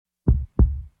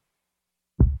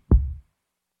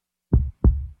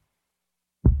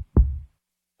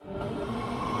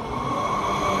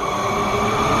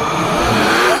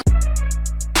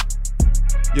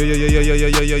Yo,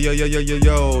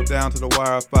 Down to the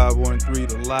Wire 513,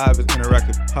 the live and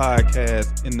interactive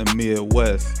podcast in the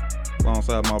Midwest.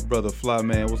 Alongside my brother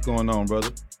Flyman. What's going on, brother?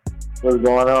 What's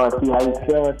going on? See how you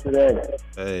feeling today?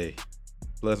 Hey,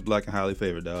 blessed, black, and highly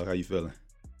favored, dog. How you feeling?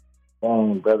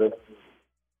 Dang, brother.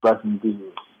 Blessings to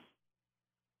you.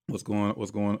 What's going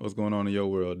on in your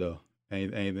world, though?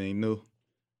 Anything new?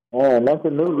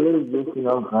 Nothing new, really. Just,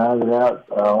 grinding out,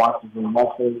 watching some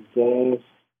Mustang games.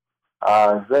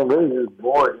 Been really just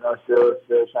bored, still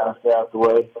trying to stay out the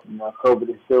way. COVID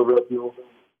is still real, people.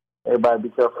 Everybody be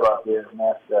careful out there,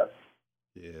 masked up.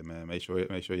 Yeah, man. Make sure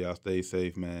y'all stay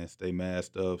safe, man. Stay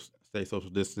masked up. Stay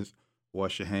social distance.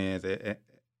 Wash your hands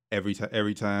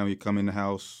every time you come in the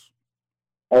house.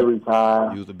 Every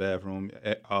time. Use the bathroom.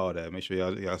 All that. Make sure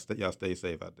y'all stay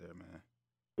safe out there, man.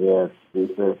 Yes, be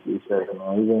safe,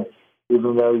 man.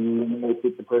 Even though you may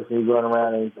think the person you're going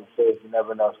around and you safe, you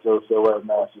never know. Still wear a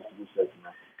mask just to be safe,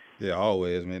 man. Yeah,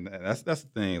 always, man. That's the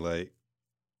thing. Like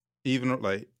even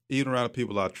around the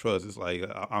people I trust, it's like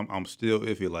I'm still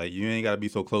iffy. Like you ain't gotta be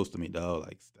so close to me, dog.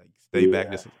 Like stay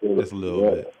back just a little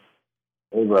bit.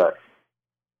 Hey, right.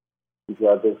 You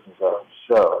got this for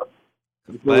sure.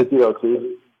 Because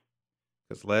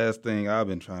last thing I've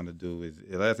been trying to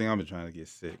get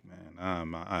sick, man.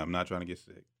 I am not trying to get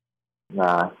sick.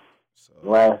 Nah. So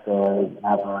last thing that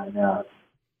happened right now.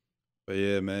 But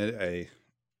yeah, man. Hey,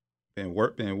 been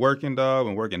working, dog.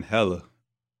 Been working hella.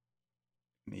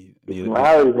 Need man. You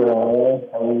gotta do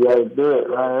it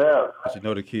right now. But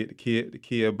the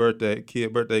kid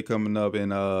birthday coming up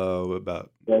in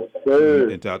about yes, sir.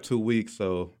 In about 2 weeks.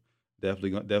 So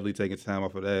definitely taking time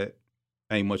off of that.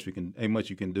 Ain't much you can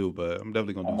do, but I'm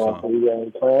definitely gonna do something. You got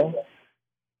any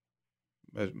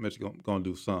plans? Gonna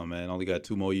do something, man. Only got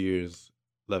 2 more years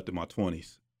left in my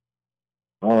 20s.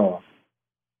 Man,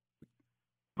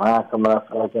 mine coming up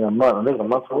like in a month. I think a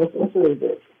month from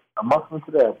today. A month from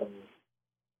today, I think.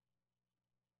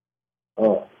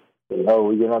 Oh,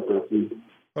 we getting up there, see.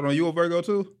 Hold on, you a Virgo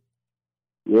too?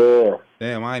 Yeah.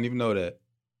 Damn, I didn't even know that.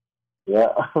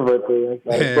 Yeah,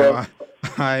 damn,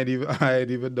 I ain't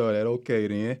even know that. Okay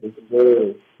then.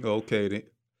 Okay then.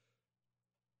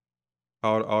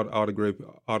 All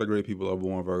the great people are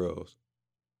born Virgos.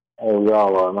 Oh,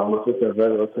 y'all are. Man, what's that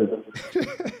Virgo too?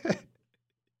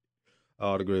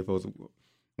 All the great folks.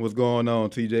 What's going on,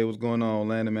 TJ? What's going on,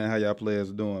 Landon? Man, how y'all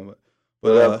players doing?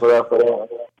 But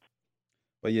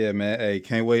yeah, man. Hey,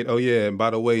 can't wait. Oh yeah, and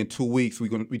by the way, in 2 weeks we're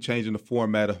gonna be changing the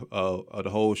format of the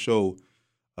whole show.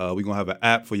 We're gonna have an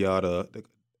app for y'all to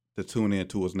tune in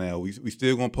to us now. We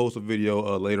still gonna post a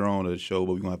video later on of the show,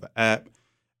 but we're gonna have an app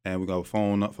and we're gonna have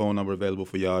a phone number available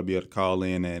for y'all to be able to call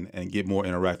in and get more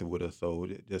interactive with us. So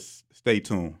just stay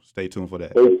tuned. Stay tuned for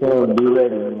that. Stay tuned. Be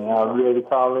ready. Be ready to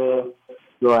call in.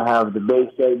 You're gonna have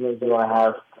debate segments. You're gonna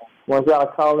have once y'all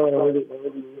call in and really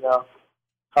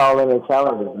call in and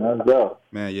challenge us, man. Let's go.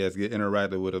 Man, yes, get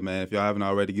interactive with us, man. If y'all haven't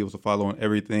already, give us a follow on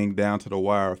everything Down to the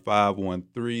Wire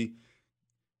 513.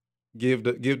 Give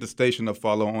the station a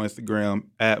follow on Instagram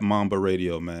at Mamba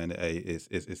Radio, man. Hey,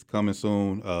 it's coming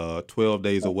soon. 12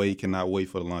 days away. Cannot wait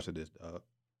for the launch of this, dog.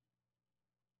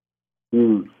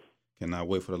 Cannot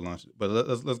wait for the launch. But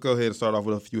let's go ahead and start off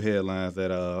with a few headlines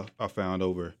that I found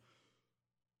over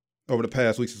the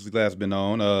past week since we last been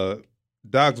on.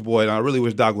 Doc's boy, and I really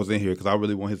wish Doc was in here because I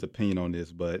really want his opinion on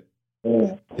this. But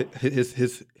his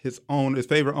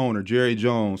favorite owner, Jerry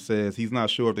Jones, says he's not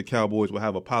sure if the Cowboys will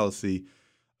have a policy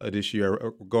this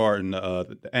year regarding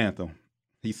the anthem.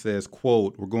 He says,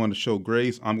 quote, "We're going to show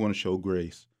grace. I'm going to show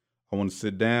grace. I want to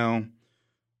sit down.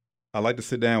 I like to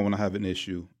sit down when I have an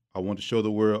issue. I want to show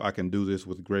the world I can do this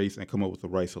with grace and come up with the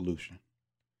right solution."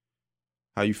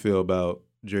 How you feel about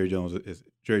Jerry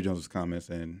Jones's comments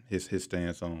and his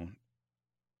stance on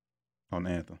the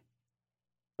anthem?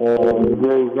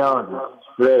 Jerry Jones,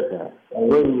 listen,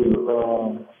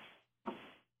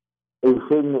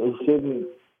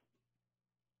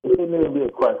 it shouldn't even be a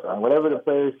question. Whatever the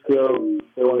players feel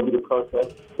they want to do the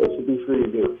protest, they should be free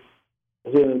to do.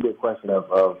 It shouldn't even be a question of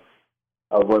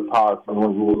what policy and what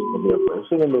rules can be. It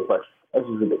shouldn't even be a question. That's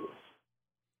just ridiculous.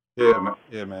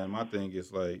 Yeah, man. My thing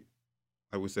is like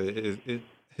we said,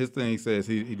 his thing says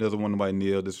he doesn't want nobody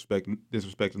kneel, disrespecting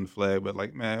the flag. But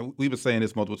like, man, we've been saying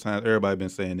this multiple times. Everybody been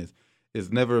saying this.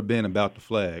 It's never been about the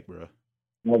flag, bro.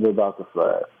 Never about the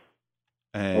flag.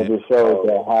 And it just shows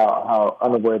that how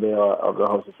unaware they are of the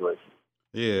whole situation.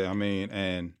 Yeah, I mean,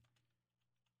 and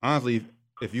honestly,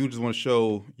 if you just want to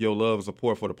show your love and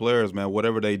support for the players, man,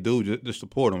 whatever they do, just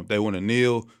support them. If they want to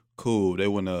kneel, cool. If they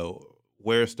want to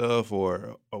wear stuff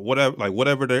or whatever, like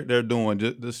whatever they're doing,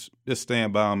 just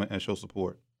stand by them and show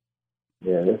support.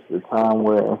 Yeah, this is the time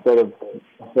where instead of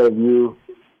instead of you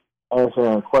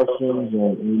answering questions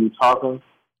and you talking,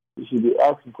 you should be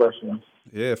asking questions.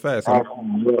 Yeah, facts.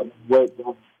 Asking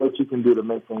what you can do to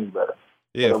make things better.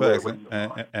 Yeah, facts.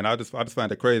 And I just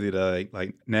find it crazy that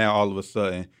like now all of a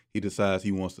sudden he decides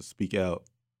he wants to speak out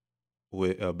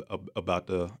with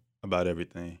about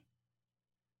everything.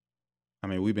 I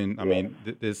mean,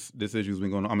 this issue's been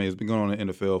going on. I mean, it's been going on in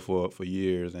the NFL for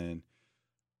years, and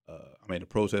I mean, the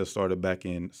protest started back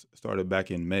in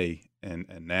May,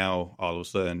 and now all of a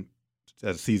sudden,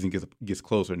 as the season gets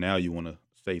closer, now you want to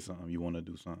say something, you want to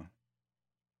do something.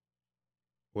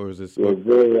 Where is this? It's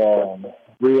very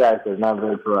reactive, not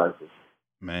very proactive.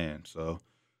 Man, so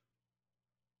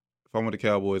if I'm with the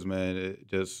Cowboys, man,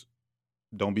 just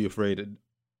don't be afraid.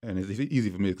 And it's easy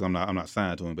for me because I'm not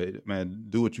signed to him, but man,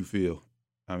 do what you feel.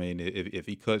 I mean, if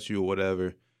he cuts you or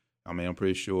whatever, I mean, I'm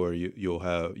pretty sure you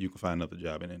can find another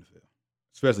job in the NFL,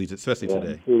 especially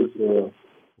today.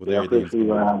 With everything going on. You're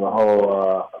gonna have a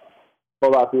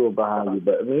whole lot of people behind you,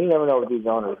 but I mean, you never know with these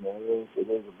owners, man. It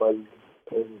is a buddy,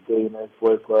 it's a billionaire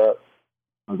sports club.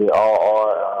 They all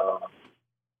are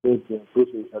thinking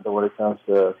each other when it comes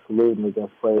to colluding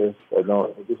against players that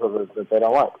do something that they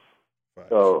don't like. Right.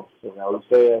 So, we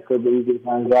say it could be easy to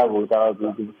find a job, but without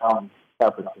it being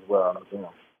happening as well.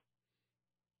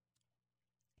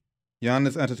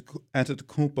 Giannis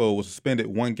Antetokounmpo was suspended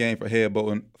one game for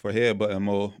headbutting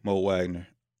Mo Wagner.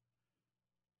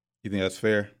 You think that's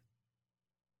fair?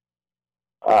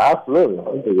 Absolutely, I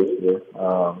think it's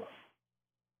fair.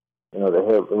 The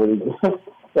head really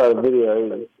saw the video.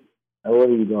 Like, what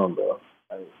are you doing, bro?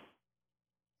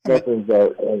 Nothing's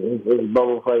that. It's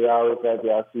bubble play. I always have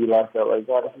to see like that. Like,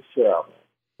 God, it's a shit out, man.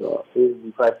 So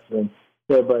he's practicing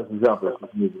headbutts and jumpers.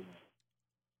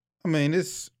 I mean,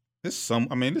 it's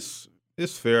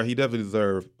fair. He definitely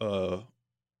deserved to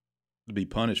be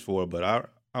punished for it, but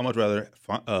I much rather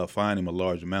fine him a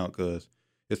large amount because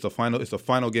it's the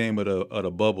final game of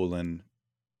the bubble, and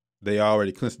they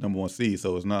already clinched the number 1 seed,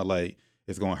 so it's not like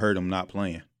it's going to hurt him not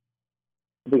playing.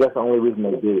 I think that's the only reason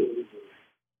they did it.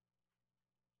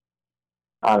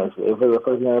 Honestly, if it was the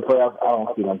first game of the playoffs, I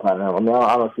don't see them finding him. I mean,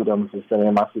 I don't see them just sending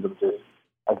him. I see them just,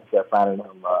 like you said, finding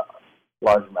him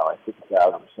large amount, like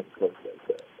 50,000 or something like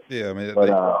that. Yeah, I mean,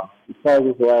 because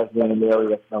it's the last game, they already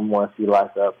got number 1 seed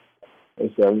locked up. They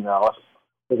said, let's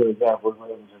look at examples. We're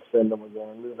going to just send them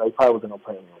again. They probably wasn't going to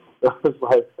play him. It's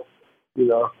like,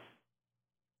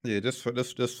 Yeah, just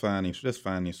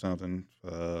finding something.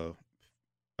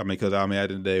 I mean, because at the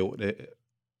end of the day,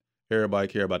 everybody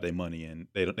care about their money, and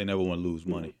they never want to lose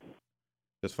money.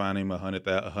 Just find him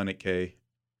 $100K.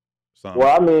 Something.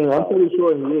 Well, I mean, I'm pretty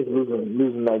sure he is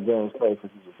losing that game's play because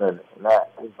he's offended, and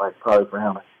that is like probably for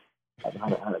him like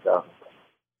 100,000.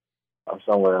 I'm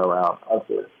somewhere around up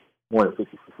there, more than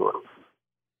 50 for sure.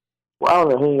 Well, I don't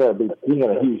know. He ain't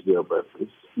got a huge deal, but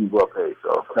he's well paid,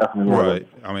 so definitely right.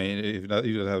 I mean, if not,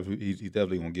 he's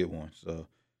definitely gonna get one. So,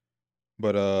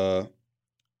 but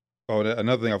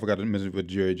another thing I forgot to mention with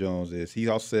Jerry Jones is he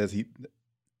also says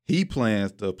he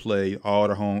plans to play all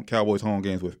the Cowboys home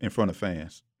games in front of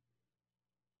fans.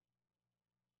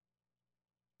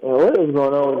 And what is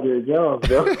going on with Jerry Jones,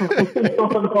 bro? What's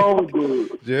going on with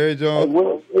dude? Jerry Jones.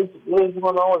 Like, what is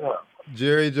going on with him?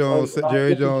 Jerry Jones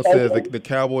says the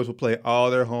Cowboys will play all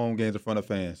their home games in front of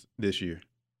fans this year.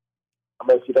 I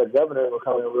bet you that governor will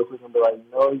come in real quick and be like,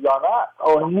 no, y'all not.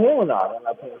 Oh, hell no. I'm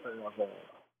not paying for anyone.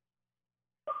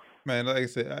 Man, like I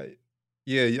said, I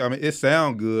mean, it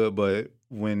sounds good, but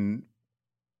when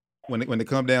it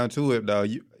come down to it, dog,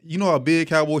 you know how big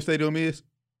Cowboy Stadium is?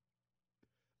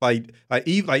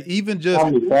 Even just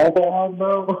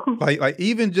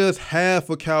even just half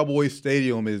of Cowboy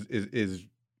Stadium is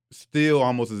still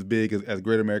almost as big as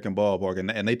Great American Ballpark,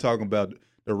 and they talking about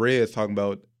the Reds talking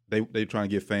about they trying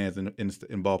to get fans in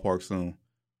ballpark soon.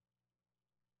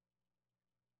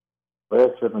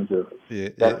 That's tripping too. Yeah,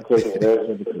 that's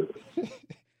tripping too.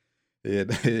 Yeah,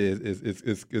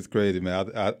 it's crazy,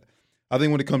 man. I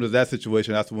think when it comes to that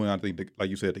situation, that's when I think,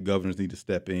 like you said, the governors need to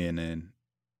step in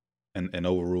and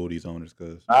overrule these owners.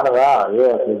 Cause not at all,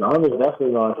 yeah. The owners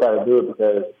definitely going to try to do it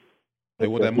because they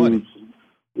want that money.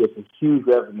 It's a huge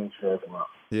revenue share from them.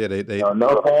 Yeah, they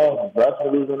no fans,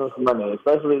 definitely losing them some money,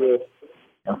 especially if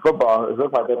in football, it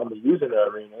looks like they're going to be using their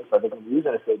arenas, like they're going to be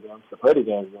using the stadiums to play the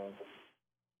games in.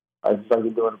 Like just like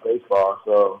they're doing in baseball.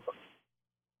 So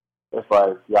it's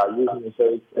like y'all using the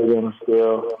stadium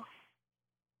still.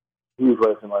 Huge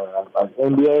waste of money. Like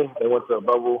NBA, they went to a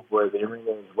bubble where the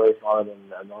arena is way smaller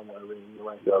than a normal arena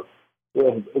anyway. So yeah,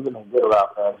 it's been a good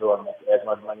route fans who want to make as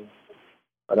much money.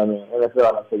 But I mean, NFL,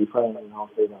 like I said, you're playing in home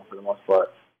stadium for the most part.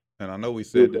 And I know we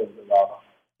said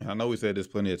I know we said this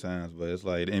plenty of times, but it's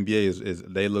like the NBA is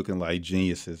they looking like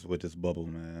geniuses with this bubble,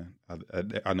 man.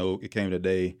 I know it came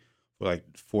today for like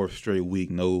fourth straight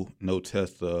week, no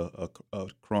test of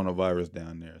coronavirus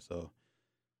down there, so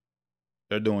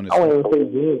they're doing this. I wouldn't even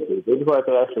say geniuses. They just like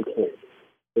they actually care.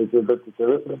 They're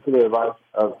listening to the advice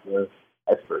of the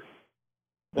experts.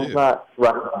 It's not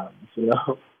rocket science, you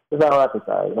know. It's not rocket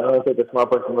science. I don't think a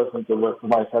smart person listening to what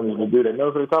somebody's telling you to do that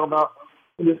knows what they're talking about.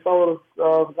 You just follow the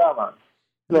guidelines.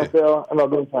 NFL,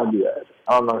 MLB trying to do that.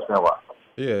 I don't understand why.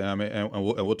 Yeah, I mean, and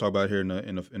we'll talk about it here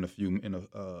in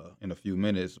a few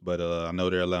minutes. But I know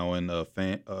they're allowing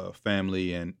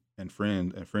family and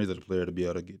friends of the player to be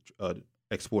able to get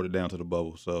exported down to the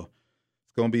bubble. So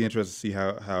it's gonna be interesting to see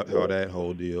how that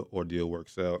whole ordeal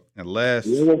works out. And last,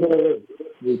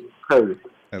 crazy.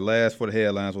 And last for the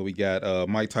headlines, what we got: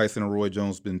 Mike Tyson and Roy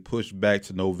Jones been pushed back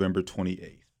to November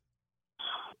 28th.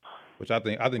 Which I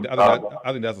think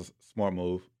that's a smart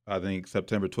move. I think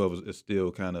September 12th is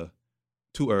still kind of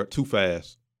too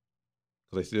fast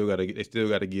because they still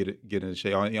got to get in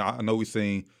shape. I know we've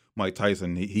seen Mike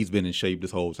Tyson; he's been in shape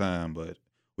this whole time, but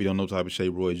we don't know what type of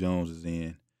shape Roy Jones is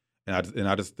in. And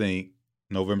I just think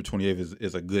November 28th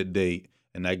is a good date,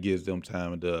 and that gives them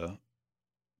time to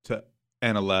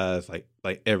analyze like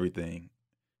everything.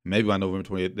 Maybe by November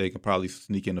 28th they can probably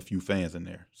sneak in a few fans in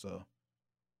there. So.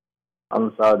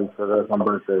 I'm sorry for that's my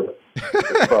birthday.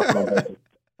 My birthday.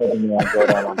 Go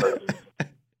down on birthday.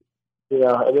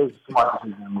 Yeah, it is a smart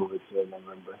decision to move it to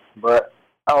November. But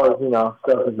I always,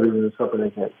 selfish reason is something they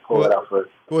can't pull it out for.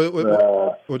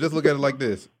 Well, just look at it like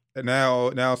this. Now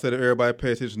instead of everybody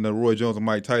pay attention to Roy Jones and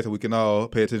Mike Tyson, we can all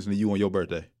pay attention to you on your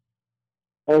birthday.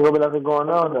 Ain't gonna be nothing going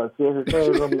on though. See, it's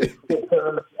gonna be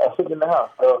sitting in the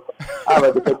house. So I'd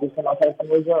like to take this to my Tyson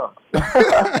Roy Jones.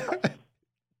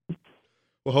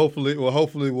 Well, hopefully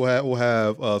we'll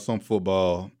have some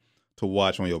football to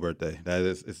watch on your birthday.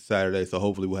 It's Saturday, so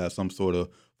hopefully we'll have some sort of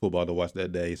football to watch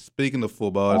that day. Speaking of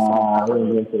football,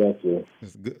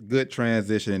 it's good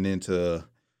transition into.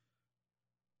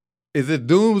 Is it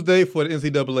Doomsday for the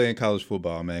NCAA in college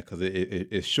football, man? Because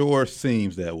it sure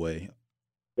seems that way.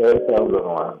 Yeah, it sounds good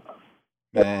one.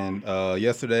 And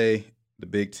yesterday, the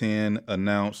Big Ten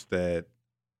announced that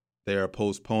they are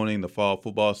postponing the fall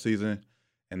football season.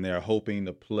 And they're hoping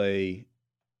to play.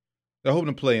 They're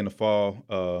hoping to play in the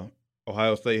fall.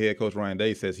 Ohio State head coach Ryan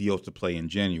Day says he hopes to play in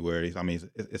January. I mean,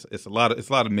 it's a lot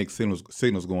of mixed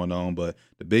signals going on. But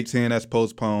the Big Ten has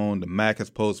postponed. The MAC has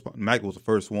postponed. MAC was the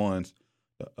first ones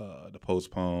to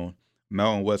postpone.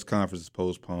 Mountain West Conference is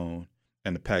postponed,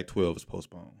 and the Pac-12 is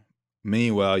postponed.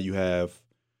 Meanwhile, you have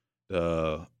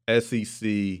the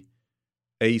SEC,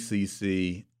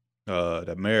 ACC,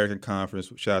 the American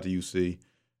Conference. Shout out to UC.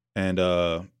 And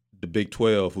the Big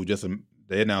 12, who just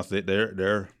they announced that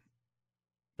they're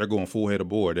going full head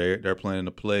aboard. They're planning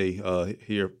to play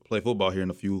football here in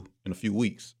a few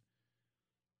weeks.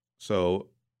 So,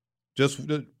 just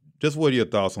what are your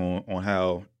thoughts on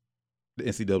how the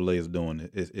NCAA is doing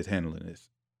it? Is handling this?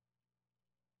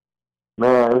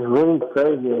 Man, it's really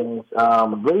crazy. And it's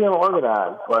really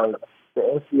unorganized. Like the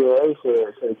NCAA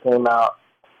should have came out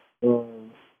and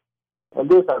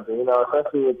do something,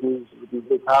 especially with these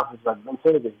big conferences. Like Big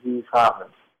Ten is a huge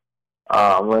conference.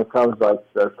 When it comes like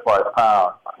as far as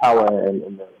power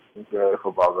in the NCAA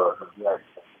football goes, you got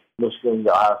Michigan, you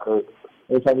got Ohio State.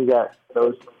 Anytime you got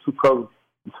those two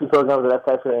programs of that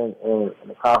factor in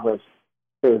the conference,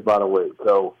 it's by the way.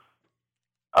 So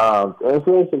the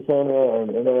NCAA came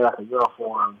in and they had like a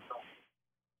uniform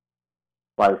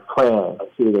like plan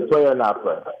to either play or not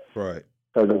play. Right.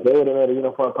 Because if they would have made a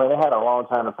uniform plan, they had a long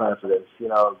time to plan for this.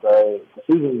 The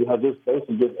season had just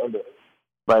basically just ended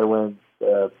right when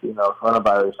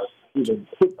coronavirus even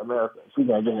hit America.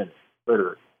 Season had just ended,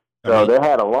 literally. So they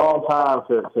had a long time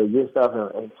to get stuff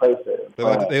in place. It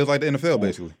was like the NFL,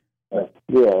 basically.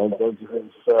 Yeah, and they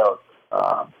just failed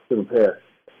to prepare.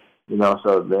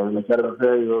 So then instead of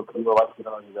prepare, you will like to get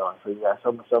on what you're doing. So you got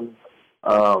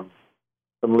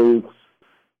some leagues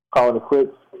calling it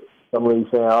quits. Some leagues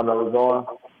saying, I don't know where we're going.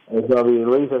 And it's going to be, the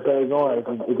leagues that say they're going,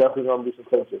 it's definitely going to be some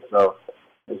tension. So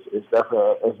it's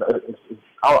definitely,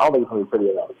 I don't think it's going to be pretty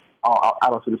enough. I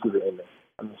don't see the season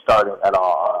ending. Starting at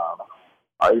all,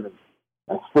 or even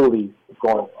fully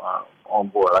going on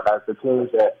board. Like the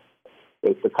teams that,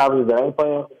 the conferences that ain't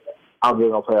playing, I'm just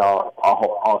going to play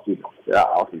all season. Yeah,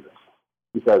 all season.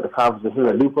 Because the conferences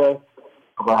that do play,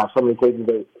 I'm going to have so many cases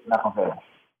they're not going to play.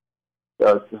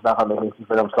 So it's not going to make sense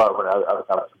for them to start when other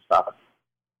conferences stop.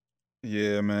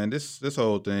 Yeah, man. This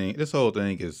whole thing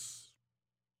is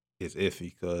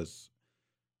iffy because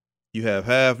You have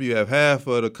half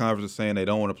of the conference saying they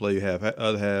don't want to play. You have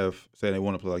other half saying they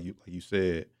want to play. Like you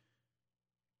said,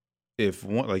 if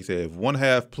one, like you said, if one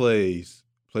half plays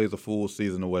a full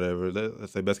season or whatever,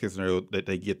 let's say best case scenario that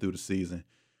they get through the season,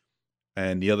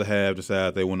 and the other half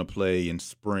decides they want to play in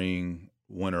spring,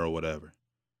 winter, or whatever.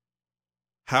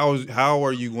 How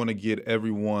are you going to get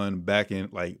everyone back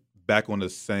on the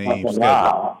same schedule?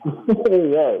 Wow.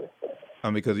 Yeah. I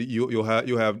mean, because you have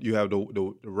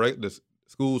the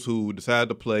schools who decide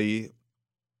to play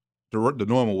the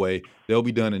normal way, they'll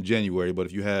be done in January. But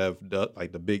if you have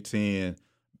the Big Ten,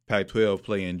 Pac-12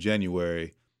 play in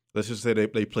January, let's just say they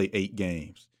play 8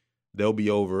 games, they'll be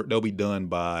over. They'll be done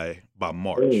by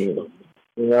March. You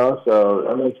know, so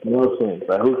that makes no sense.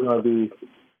 Like, who's going to be?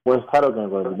 What's the title game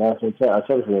going to be? National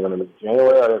championship going to be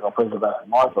January, or are they going to push it back to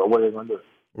March, or what are they going to do?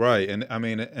 Right, and I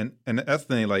mean, and that's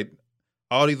the thing. Like,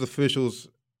 all these officials,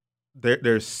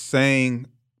 they're saying,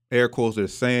 air quotes, they're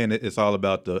saying that it's all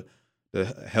about the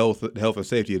health and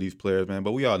safety of these players, man.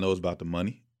 But we all know it's about the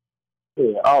money.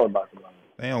 Yeah, all about the money.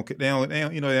 They don't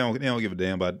give a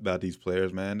damn about these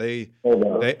players, man. They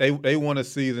want a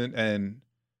season, and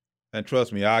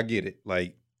trust me, I get it.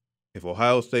 Like, if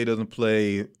Ohio State doesn't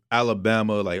play,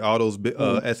 Alabama, like all those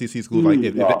SEC schools, like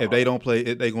if they don't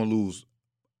play, they're gonna lose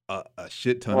a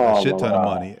shit ton of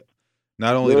money.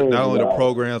 Not only the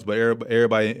programs, but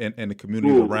everybody in the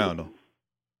communities around them.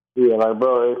 Yeah, like,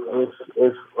 bro,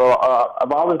 it's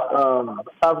I've always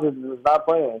conferences is not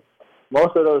playing.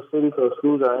 Most of those cities those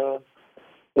schools are in,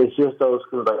 it's just those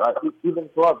schools. Like even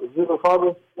Columbus, if you go to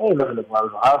Columbus, ain't nothing to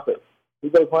Columbus. Ohio State. If you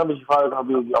go to Columbus, you're probably gonna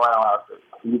be around Ohio State.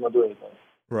 You're gonna do anything.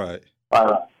 Right.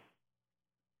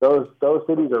 Those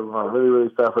cities are gonna really,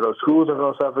 really suffer. Those schools are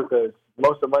gonna suffer because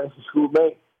most of the money the schools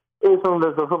make is from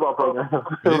the football program.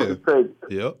 Yeah. It's crazy.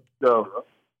 Yep. So,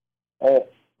 it's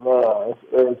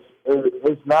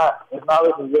not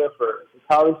looking good for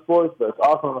college sports, but it's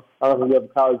also not looking good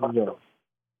for college in general.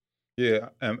 Yeah,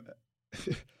 and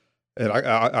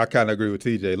I kind of agree with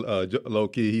TJ. Low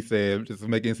key, he said just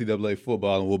make NCAA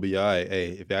football and we'll be all right.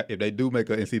 Hey, if they do make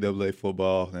an NCAA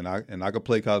football, and I could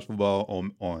play college football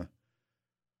on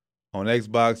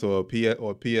Xbox or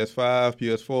PS5,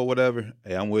 PS4, whatever.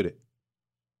 Hey, I'm with it.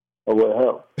 It will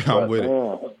help. I'm with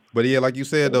it. But yeah, like you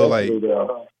said though, like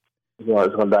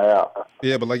it's gonna die out.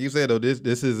 Yeah, but like you said though, it's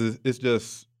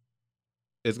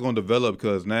going to develop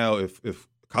because now if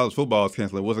college football is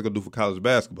canceling, what's it going to do for college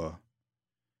basketball?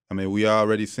 I mean, we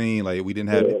already seen like we didn't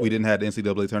have the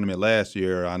NCAA tournament last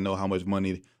year. I know how much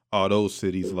money all those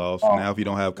cities lost. Now if you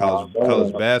don't have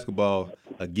college basketball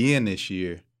again this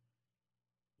year,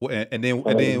 and then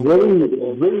it's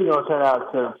really gonna turn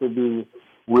out to be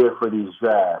weird for these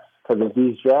drafts because if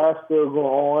these drafts still go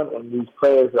on and these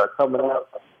players are coming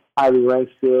up highly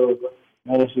ranked still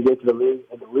manage to get to the league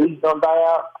and the leagues don't die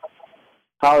out,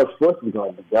 college sports is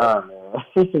going to be done, man.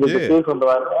 The kids gonna be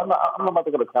like, I'm not about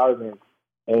to go to college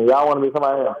and y'all want me to come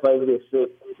out here and play this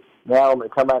shit. Now I'm going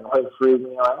to come back and play free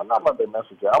again. Like, I'm not about to mess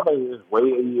with you. I'm going to just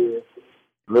wait a year.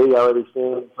 The league already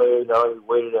seen players already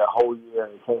waited a whole year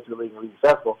and came to the league and be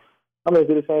successful. I'm going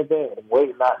to do the same thing and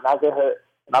wait, not get hurt,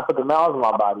 not put the miles in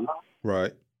my body.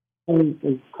 Right. And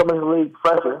come into the league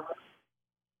fresher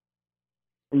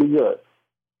and be good.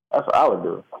 That's what I would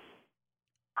do.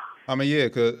 I mean, yeah,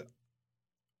 because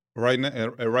right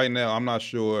now, I'm not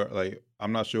sure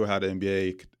how the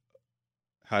NBA,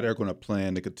 how they're going to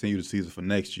plan to continue the season for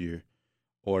next year,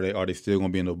 or are they still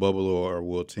going to be in the bubble, or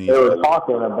will teams? They were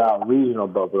talking about regional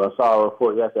bubbles. I saw a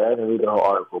report yesterday. I didn't read the whole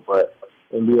article, but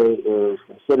NBA is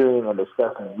considering and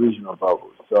discussing regional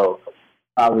bubbles. So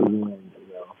probably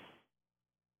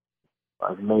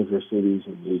like major cities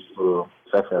in each little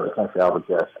section of the country, I would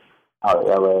guess, out of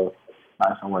LA,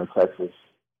 not somewhere in Texas.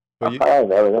 But like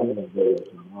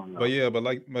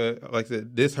I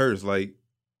said, this hurts. Like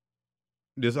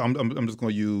this, I'm just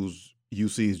going to use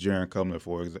UC's Jaron Cumler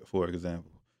for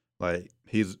example. Like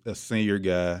he's a senior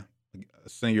guy, a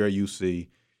senior at UC,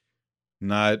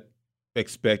 not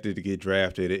expected to get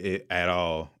drafted at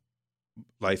all.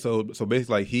 Like so basically,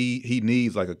 like he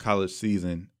needs like a college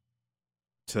season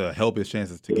to help his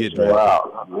chances to get drafted.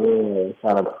 Wow, yeah,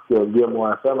 kind of get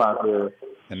more film out there,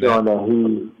 showing that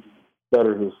he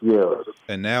better his skills.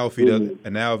 And now if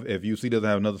UC doesn't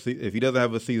have another season, if he doesn't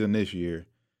have a season this year,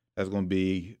 that's going to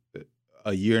be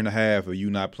a year and a half of you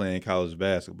not playing college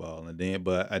basketball, and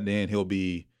then he'll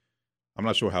be, I'm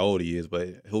not sure how old he is,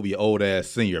 but he'll be old ass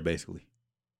senior basically.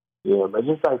 Yeah, but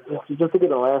just to get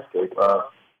the landscape of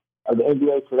the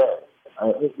NBA today,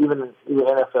 even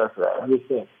NFL today, I'm just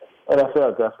saying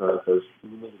NFL definitely because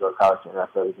you need to go to college and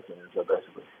NFL to get to the NFL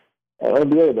basically.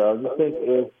 And NBA though, I just think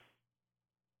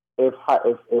if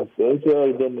the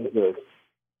NCAA didn't exist,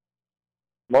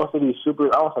 most of these I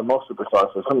don't say most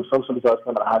superstars, so some superstars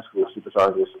come out of high school,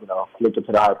 superstars just, lift up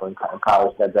to the hype in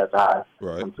college, that's high.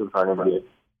 Right. Some superstars never did.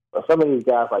 But some of these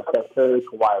guys like Steph Curry,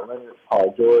 Kawhi Leonard,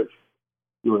 Paul George,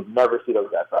 you would never see those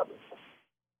guys probably.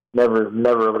 Never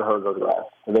over the heard those guys.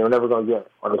 And they were never going to get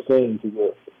on the scene to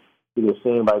get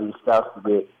seen by these scouts to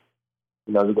get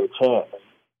a chance.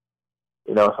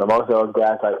 So most of those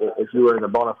guys, like if you were in a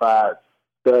bona fide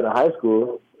stud in high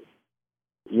school,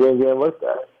 you ain't getting looked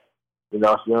at. So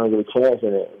you don't get a chance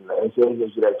in it. And the NCAA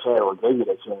gives you that chance or gave you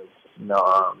that chance.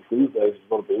 These days it's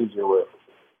a little bit easier with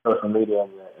social media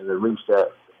and the reach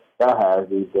that has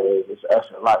these days. It's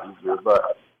actually a lot easier,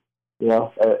 but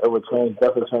it would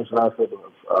definitely change the landscape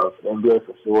of the NBA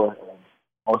for sure, and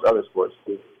most other sports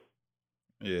too.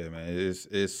 Yeah, man,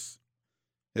 it's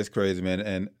crazy,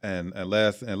 man. And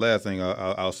last thing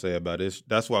I'll say about it,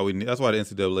 that's why the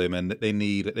NCAA, man, they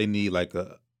need like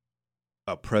a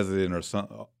president or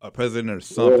something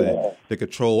to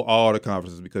control all the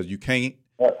conferences, because you can't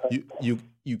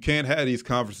you can't have these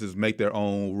conferences make their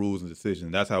own rules and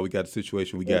decisions. That's how we got the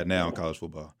situation we got now in college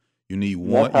football. You need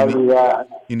one.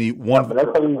 You need one. But that's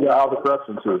how you got all the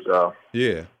corruption too. So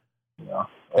yeah. Not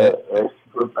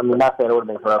saying it would have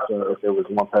been corruption if there was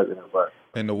one president, but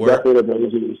in the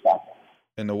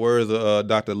words of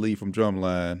Dr. Lee from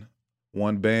Drumline,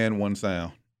 one band, one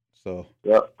sound. So.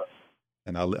 Yep.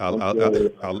 And I'll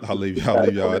leave y'all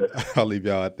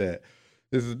at that.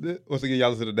 This is once again,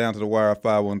 y'all listen to Down to the Wire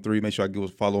 513. Make sure I give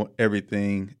us a follow on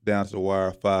everything Down to the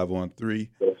Wire 513.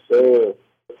 Yes, sir.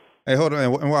 Hey, hold on,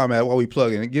 and while we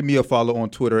plug in, give me a follow on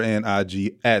Twitter and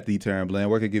IG at the Tarren Bland.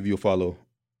 Where can I give you a follow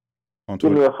on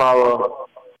Twitter? Give me a follow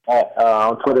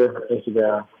on Twitter,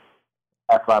 Instagram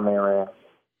at FlyManRand.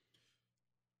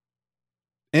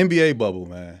 NBA bubble,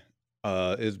 man.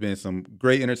 It's been some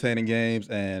great entertaining games,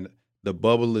 and the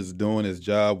bubble is doing its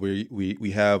job.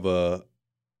 We have a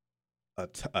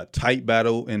tight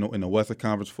battle in the Western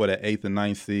Conference for that 8th and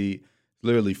 9th seed.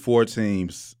 Literally 4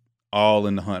 teams all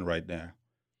in the hunt right now.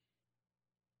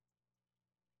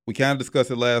 We kind of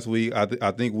discussed it last week. I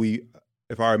think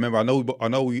if I remember, I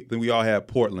know we all had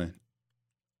Portland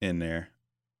in there.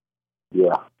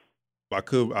 Yeah. I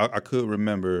could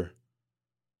remember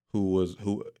who was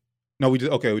who. No, we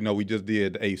just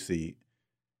did the 8th seed.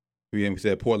 We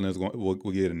said Portland we'll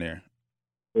get in there.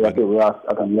 Yeah, I think we all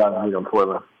need on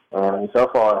Portland, and so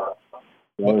far,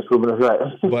 it's proving us right.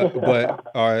 but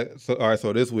all right.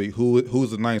 So this week,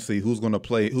 who's the 9th seed? Who's going to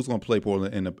play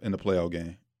Portland in the playoff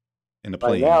game? In the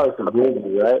play. Right now it's a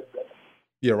Grizzlies, right?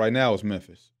 Yeah, right now it's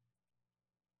Memphis.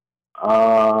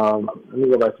 Let me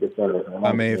go back to the center.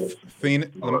 I mean,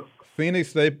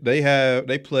 Phoenix. They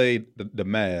played the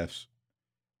Mavs.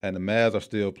 And the Mavs are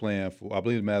still playing for. I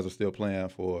believe the Mavs are still playing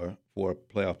for a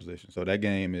playoff position. So that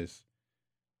game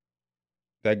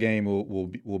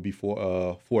will be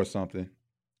for something.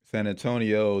 San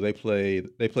Antonio, they play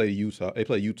Utah. They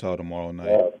play Utah tomorrow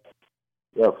night.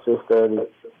 Yep, 6:30.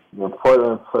 When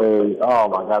Portland plays, oh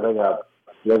my God,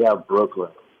 they got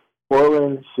Brooklyn.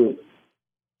 Portland shit.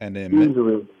 And then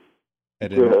usually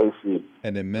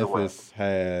and then Memphis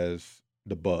has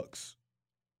the Bucks.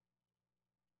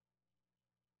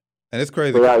 And it's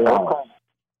crazy.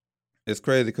 It's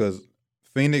crazy because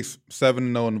Phoenix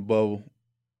 7-0 in the bubble,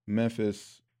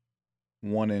 Memphis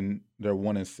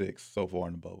 1-6 so far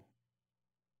in the bubble.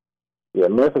 Yeah,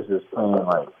 Memphis is playing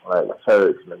like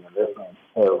church, man. They're playing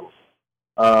terrible.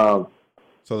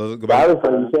 So let's go back. Dallas,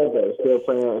 you said that,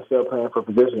 it's still playing for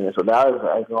position. So Dallas is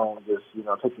going to just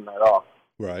take the night off.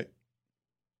 Right.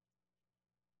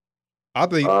 I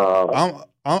think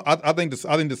I think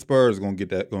the Spurs going to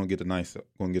get the nice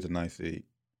seed.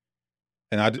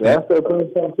 And Jazz still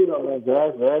playing something too, though, man.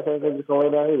 Jazz ain't just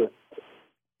going to lay down either.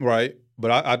 Right,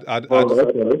 but it's going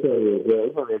to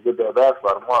be a good day of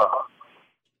basketball tomorrow.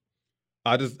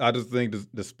 I just think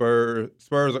the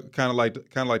Spurs are kind of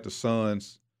like the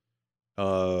Suns.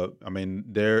 I mean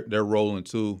they're rolling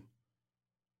too.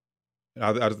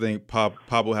 I just think Pop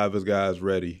will have his guys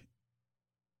ready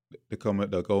to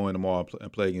go in tomorrow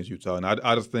and play against Utah. And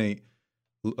I just think,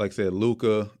 like I said,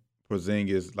 Luka,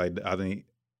 Porzingis, I think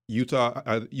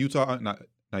not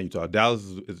Utah. Dallas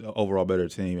is an overall better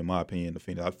team in my opinion than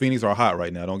Phoenix. Phoenix are hot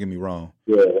right now. Don't get me wrong.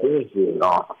 Yeah, Phoenix is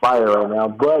on fire right now.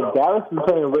 But Dallas is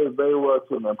playing very, very well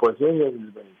too, man. Porzingis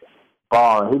has been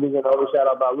balling. He been getting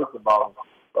overshadowed by Luka balling.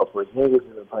 But Porzingis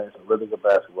has been playing some really good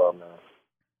basketball, man.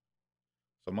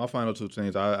 So my final 2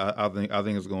 teams, I think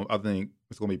it's going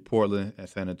to be Portland and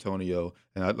San Antonio.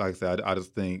 And like I said, I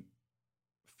just think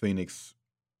Phoenix,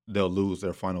 they'll lose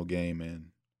their final game,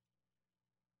 and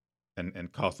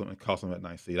and cost them at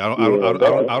 9th seed. That's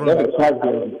a trap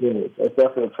game for Phoenix. That's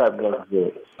definitely a trap game for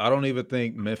Phoenix. I don't even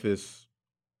think Memphis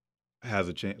has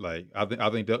a chance. Like I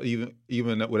think they'll even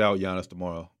without Giannis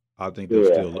tomorrow, I think they'll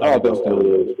still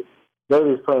lose.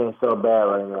 They're just playing so bad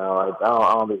right now. Like I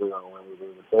don't think they're gonna win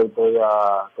anything.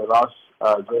 They lost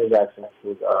Jimmy Jackson,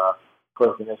 who's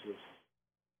first initiative.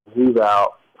 He's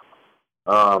out.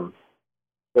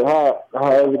 They had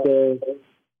everything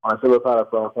on silver platter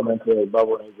from coming into the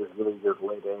bubble, and they just really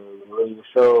went in. They really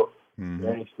just showed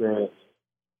their experience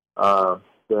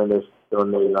during these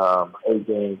 8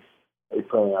 games. They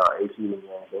playing 8 season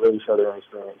games. They really showed their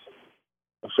experience.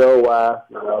 And show why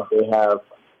they have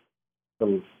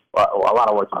a lot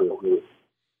of work to do.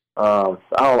 So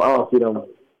I don't see them.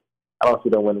 I don't see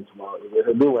them winning tomorrow. If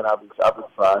they do win, I'll be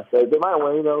surprised. They might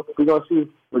win. We're gonna see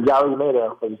what Jolly's made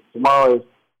of. Because tomorrow is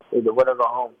the winner go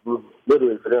home,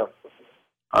 literally for them.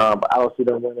 But I don't see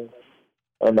them winning.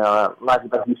 And like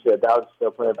you said, Dallas is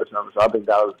still playing for something. So I think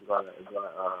Dallas is gonna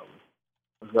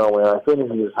win. I think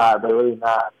Phoenix is hot. They're really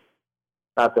not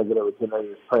that good of a team. They're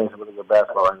just playing some really good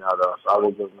basketball right now, though. So I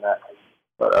will give them that.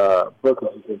 But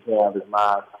Brooklyn just been playing out of his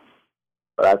mind.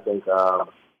 But I think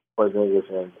Porzingis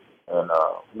and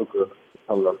Luka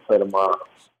coming up to play tomorrow.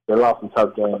 They lost some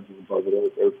tough games, but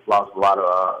they've lost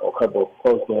a couple of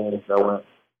close games that went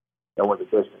the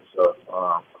distance. So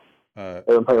they've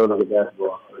been playing really good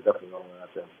basketball. They're definitely going to win, I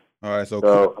think. All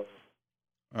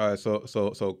right,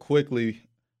 so quickly,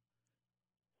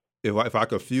 if I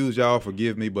confuse y'all,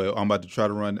 forgive me, but I'm about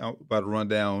to run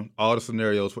down all the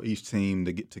scenarios for each team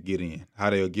to get in, how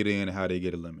they'll get in and how they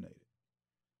get eliminated.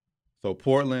 So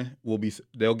Portland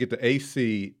they'll get the 8th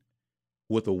seed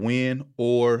with a win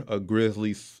or a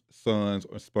Grizzlies, Suns,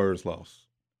 or Spurs loss.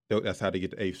 That's how they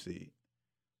get the 8th seed.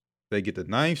 They get the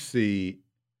 9th seed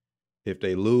if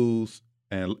they lose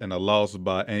and a loss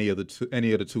by any of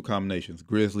the two combinations,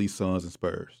 Grizzlies, Suns, and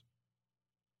Spurs.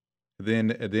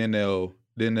 Then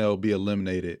they'll be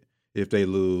eliminated if they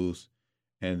lose,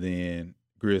 and then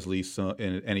Grizzlies, Suns,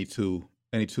 and any two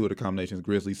of the combinations,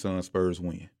 Grizzlies, Suns, Spurs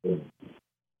win.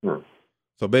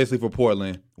 So basically for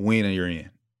Portland, win and you're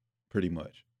in, pretty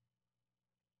much.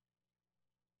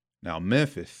 Now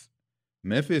Memphis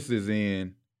is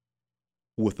in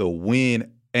with a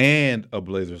win and a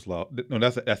Blazers loss. No,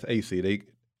 that's AC. They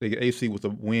get AC with a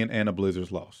win and a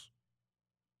Blazers loss.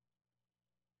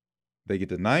 They get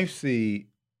the 9th seed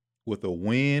with a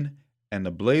win and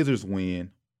the Blazers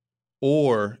win,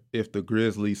 or if the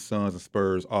Grizzlies, Suns, and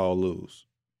Spurs all lose.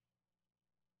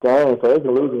 Dang, so they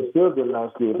can lose and still get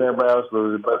 9th seed. Everybody else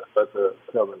loses, but the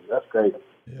Celtics. That's crazy.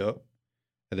 Yep.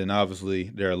 And then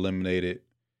obviously they're eliminated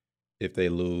if they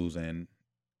lose and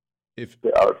if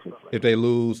they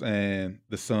lose and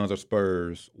the Suns or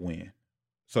Spurs win.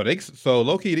 So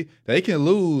low key they can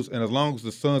lose, and as long as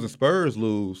the Suns and Spurs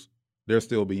lose, they'll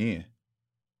still be in.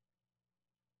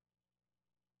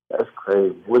 That's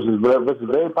crazy. Which is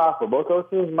very possible. Both those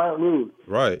teams might lose.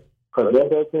 Right. Because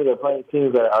those teams are playing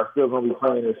teams that are still going to be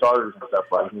playing their starters and stuff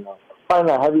probably not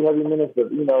heavy minutes, but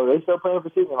they still playing for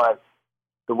season. Like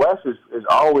the West is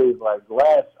always like the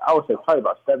last, I would say probably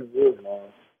about 7 years,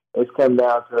 man. It's come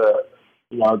down to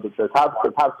the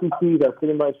top 2 teams are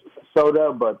pretty much showed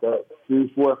up, but the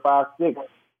 3, 4, 5, 6,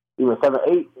 even 7,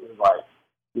 8 is like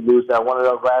you lose that one of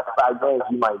those last 5 games,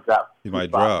 you might drop.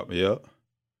 Yeah.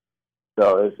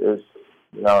 So it's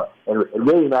it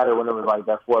really mattered when it was like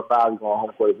that 4 or 5, you're going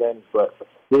home court advantage. But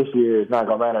this year, it's not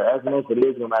going to matter as much, but it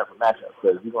is going to matter for matchups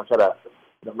because you're going to try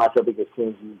to match up against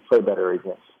teams you play better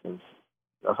against. And,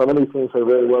 some of these teams play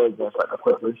really well against, like the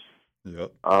Clippers.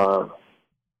 Yep.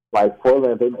 Like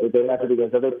Portland, if they match up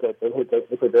against them, they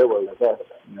play very well like that.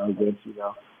 Against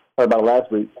talked about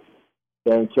last week.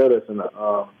 Dan killed us in the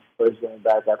first game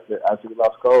back after we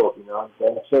lost Cole.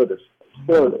 Dan killed us.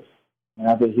 And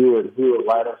I think he would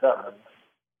light us up, man.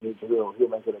 He'll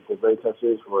make it a very tough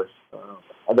series for us.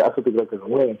 I think the Lakers will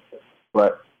win,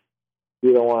 but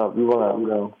we want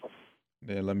to.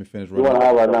 Then let me finish. We want to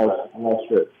have a nice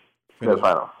trip.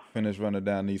 Finish running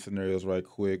down these scenarios right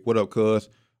quick. What up, cuz?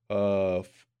 The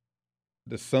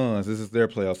Suns. This is their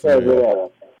playoff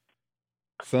scenario.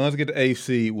 Suns get the 8th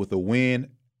seed with a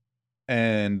win,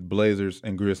 and Blazers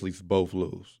and Grizzlies both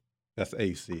lose. That's the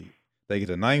 8th seed. They get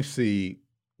the 9th seed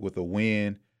with a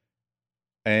win,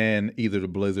 and either the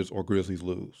Blazers or Grizzlies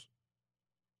lose.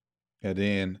 And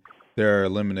then they're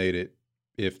eliminated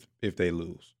if they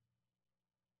lose.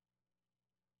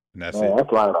 And that's it. That's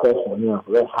a lot of pressure.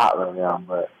 They're hot right now,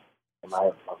 but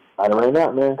I right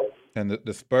now, man. And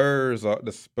the Spurs are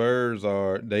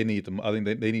they need the I think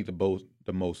they need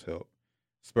the most help.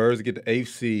 Spurs get the 8th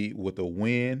seed with a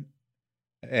win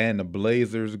and the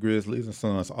Blazers, Grizzlies, and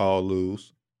Suns all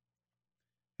lose,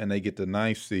 and they get the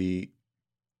ninth seed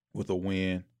with a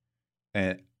win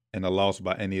and a loss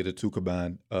by any of the two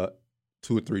combined,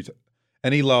 2 or 3,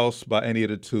 any loss by any of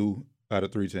the 2 out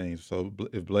of 3 teams. So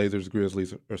if Blazers,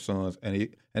 Grizzlies, or Suns, any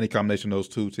combination of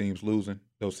those teams losing,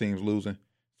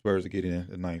 Spurs are getting in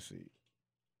the ninth seed.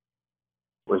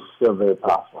 Which is still very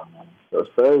possible, man. So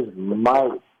Spurs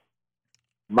might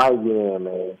get in,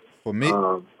 man. For me,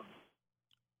 I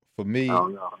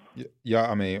don't know.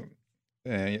 y'all, I mean,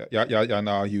 and y'all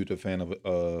know how huge a fan of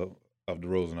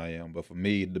DeRozan I am, but for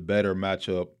me, the better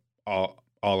matchup all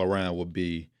around would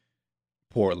be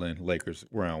Portland Lakers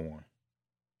round 1.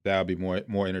 That would be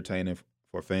more entertaining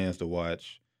for fans to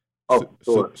watch.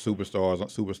 Sure.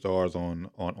 Superstars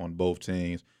on both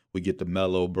teams. We get the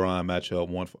Melo Bron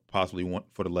matchup, possibly one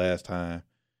for the last time.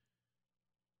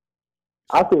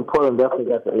 I think Portland definitely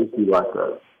got the AC locked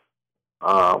up.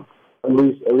 At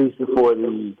least before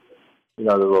the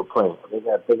little plane. They're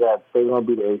gonna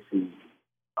be the AC.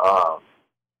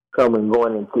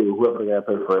 Going into whoever they got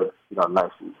to play for,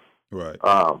 night seat. Right.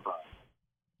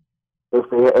 If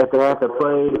they have to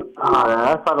play,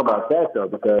 let's talk about that though,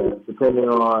 because depending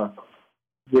on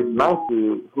this night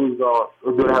seed, who's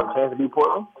gonna have a chance to beat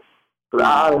Portland? Because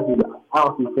I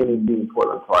don't see Philly beating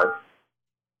Portland twice.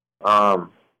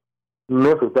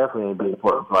 Memphis definitely ain't beating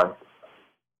Portland twice.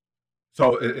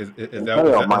 So is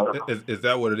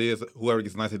that what it is? Whoever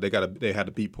gets nice, they had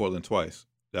to beat Portland twice.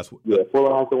 That's what. Yeah,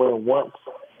 Portland has to win once,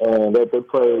 and they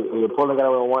play. Portland got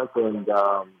to win once, and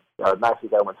nice got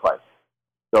to win twice.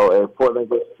 So if Portland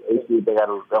gets AC, they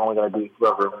only got to beat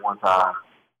whoever one time.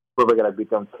 Whoever got to beat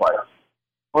them twice.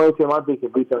 Only team I think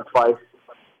can beat them twice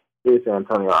is San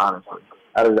Antonio. Honestly,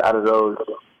 out of those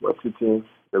 2 teams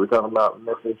that we're talking about,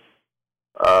 Memphis,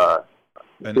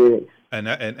 Phoenix.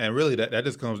 And really that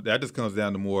just comes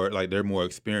down to more like they're more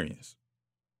experienced.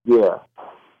 Yeah,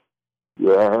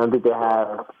 and I think they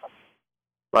have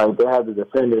the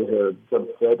defenders that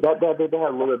they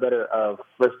have a little bit better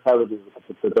versatility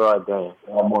to throw out games.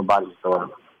 They have more bodies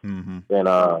throwing than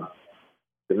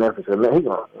Memphis.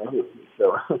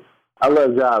 So I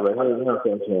love Ja, but he don't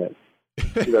stand a chance.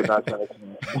 He does not stand a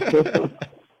chance.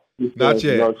 Not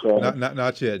yet. No chance.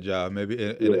 Not yet, Ja. Maybe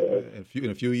in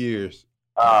a few years.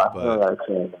 But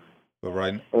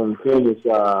right. And Phoenix,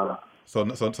 so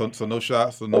no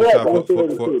shot. So no shot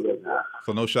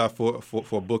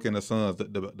for booking the Suns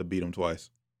to beat them twice.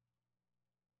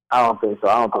 I don't think so.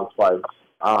 I don't think twice.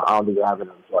 I don't think they're having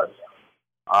them twice.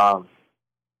 I don't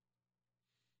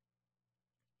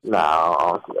see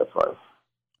that twice.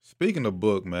 Speaking of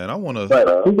Book, man, I want to.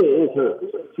 But CJ is hurt.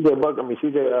 CJ Book. I mean,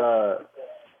 CJ.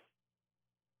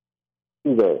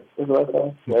 What's the last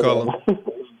name? McCollum.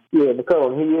 Yeah,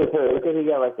 McCollum. He is hurt. Because he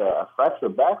got like a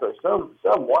fractured back or some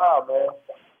wild, man.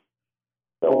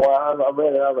 Some wild. I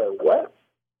read it. I was like,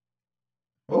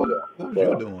 what? What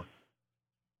you doing?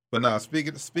 But now,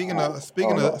 speaking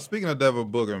of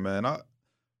Devin Booker, man.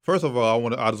 First of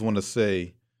all, I just want to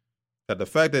say that the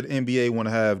fact that NBA want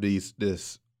to have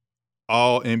this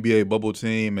all NBA bubble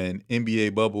team and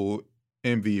NBA bubble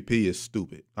MVP is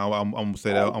stupid. I'm gonna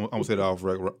say that. I'm gonna say that off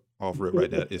rip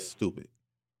right there. It's stupid.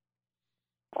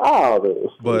 Oh,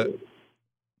 but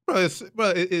it's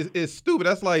stupid.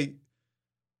 That's like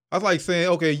saying,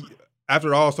 okay, after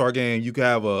the All-Star game, you can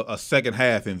have a second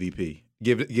half MVP.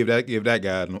 Give that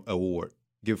guy an award.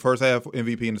 Give first half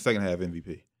MVP and the second half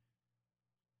MVP.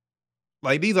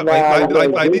 Like these are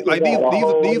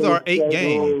these are 8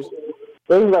 games.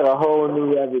 This is like a whole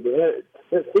new everything.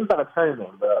 It's like a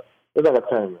tournament, bro. It's like a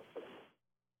tournament.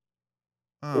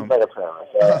 It's like a tournament.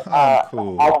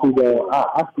 Cool. I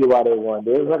see why they won.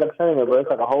 It's like a tournament, but it's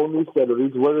like a whole new schedule.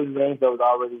 These were games that was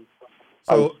already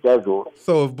scheduled.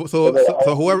 So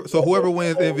whoever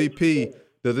wins MVP,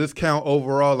 does this count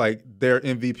overall like their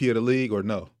MVP of the league or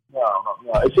no? No.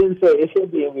 It should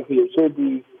be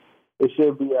MVP. It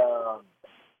should be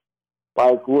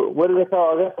like what do they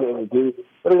call it? That's the MVP.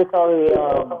 What do they call it?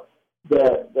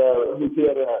 The MVP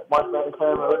of the March Madness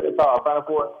tournament. What do they call it? Final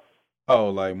Four. Oh,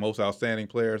 like most outstanding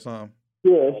player or something?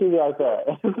 Yeah, it should be like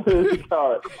that. It's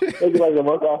called it. It's like the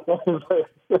most outstanding player.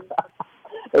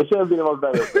 It shouldn't be the most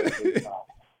better player.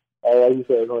 As you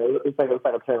said, it's like a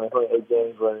tournament, 8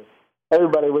 games, but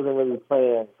everybody wasn't really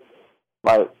playing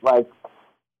like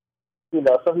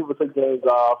some people took games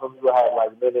off, some people had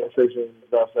like minute restrictions and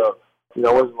stuff, so it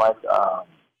wasn't like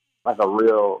a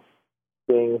real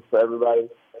thing for everybody.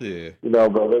 Yeah.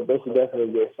 But they should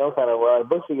definitely get some kind of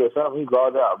Book should get something. He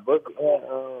balled out. Book and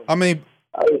I mean,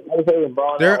 I say him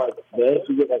balling out like they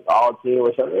should get like all team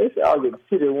or something. They should all get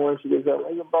 2-1. Should get something.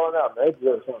 They get balling out. Man. They should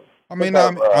get something.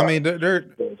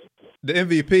 the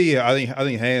MVP, I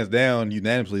think hands down,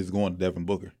 unanimously is going to Devin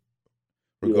Booker.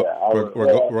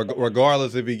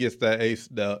 Regardless if he gets that ace,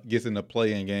 gets in the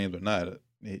play-in games or not,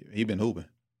 he been hooping.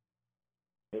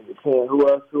 Who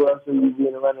else are you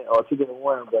being running? Or two getting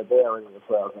one, but they already in the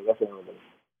playoffs. I guess they already.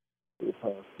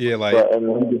 Yeah, like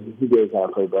he did kind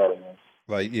of play bad against.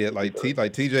 Like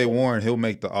TJ Warren, he'll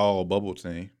make the all bubble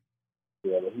team.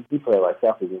 Yeah, he played like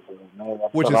Catholic against him, man.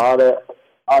 All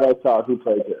that talk he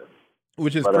played there.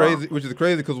 Which is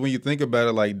crazy because when you think about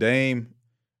it, like Dame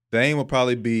will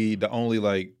probably be the only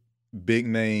like big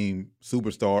name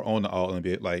superstar on the All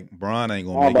NBA. Like Bron ain't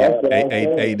gonna make it.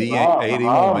 AD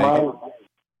won't make it.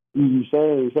 You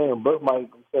saying Book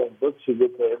should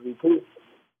get the MVP?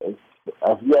 If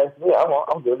you ask me,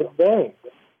 I'm good at the game.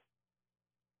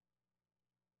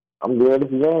 I'm good at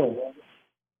the game.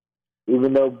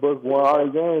 Even though Book won all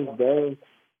the games, Dame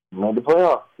made the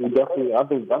playoffs. I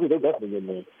think they definitely get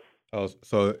me. Oh,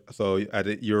 so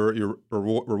you're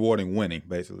rewarding winning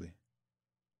basically.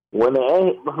 Winning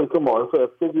ain't. Come on,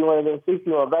 so 51 against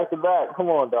 61 back to back. Come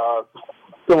on, dog.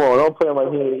 Come on, don't play him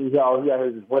like he out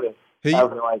here just winning. He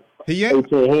ain't. He is.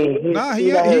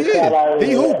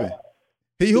 He hooping.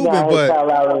 He hooping, but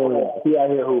he out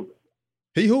here hooping.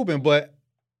 He hooping, but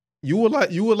you were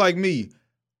like me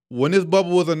when this bubble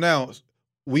was announced.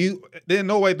 We didn't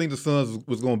nobody think the Suns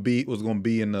was gonna be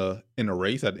in the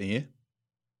race at the end.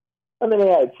 I mean, they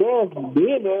had a chance of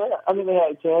being there. I mean, they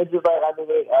had a chance. Just like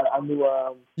I knew.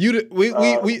 You did. We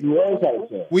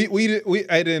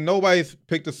didn't. Nobody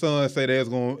picked the Suns. Say they was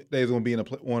gonna be in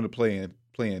one of the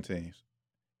playing teams.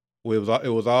 It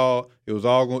was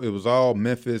all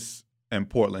Memphis and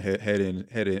Portland heading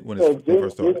when it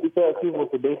first started. Just because people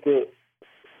predicted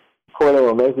Portland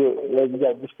will make it, you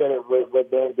got discredit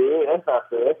what they did. That's not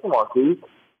fair. Come on, Steve.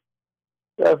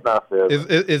 That's not fair.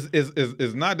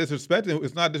 It's not disrespecting.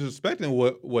 It's not disrespecting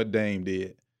what Dame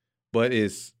did, but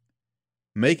it's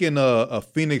making a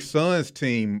Phoenix Suns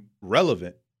team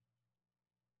relevant.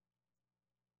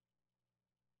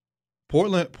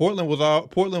 Portland was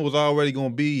already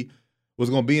going to be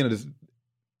in this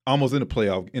almost in the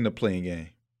playoff in the playing game,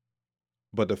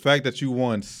 but the fact that you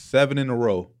won 7 in a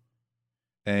row,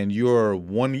 and you're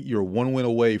one win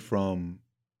away from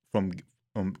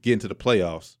getting to the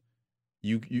playoffs.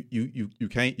 You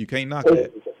can't knock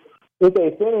that. If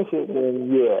they finish it, then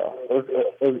yeah.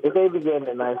 If they begin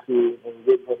the 9th seed and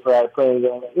get the playing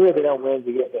game, even if they don't win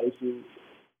to get the 8th seed,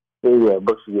 then yeah,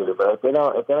 Bucks should get it. But if they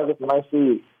don't get the 9th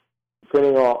seed,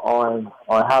 depending on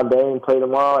how Dame play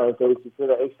tomorrow, and if they secure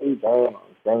the 8th seed,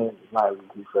 Dame is not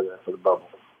really for the bubble.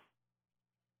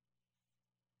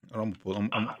 I'm pull up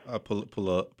the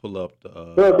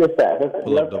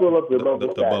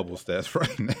bubble stats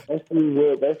right now. Let's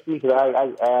see. Cause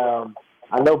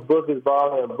I know Book is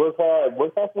balling, and Book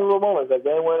had some real moments. That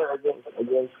game winner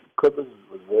against Clippers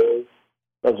was very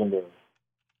legendary.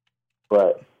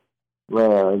 But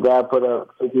man, the guy put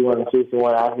up 51 and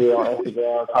 61 out here on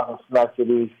Instagram talking smack to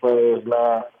these players,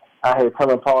 man. Out here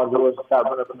telling Paul George to stop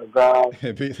running from the ground.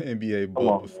 NBA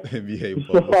bubbles.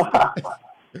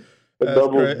 The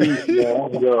double beat,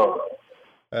 man. Yo.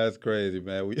 That's crazy,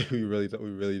 man. We really.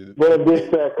 When the diss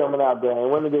track coming out,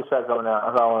 Dan? When the diss track coming out?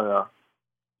 That's all I want to know.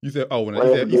 You said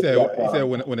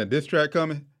when the diss track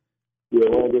coming? Yeah,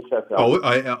 when the diss track coming.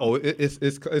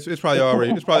 It's probably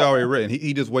already written.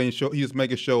 He just waiting. He just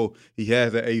making sure he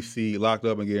has the AC locked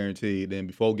up and guaranteed. Then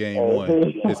before game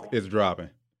 1, it's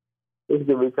dropping. It's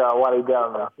gonna be called Wally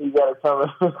Down now. You gotta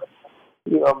come.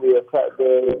 You gonna be a cat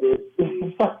there.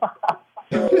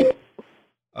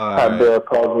 All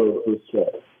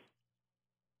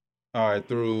right,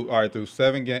 through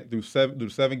 7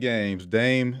 games,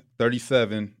 Dame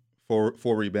 37, 4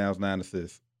 rebounds, 9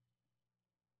 assists.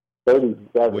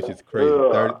 37. Which is crazy.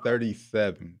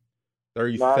 37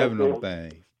 of them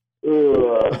things.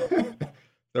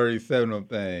 37 of them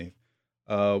things.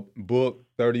 Book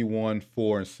 31,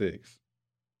 4 and 6.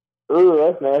 Ooh,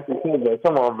 that's nasty too,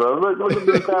 come on, bro. Look at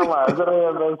this timeline. That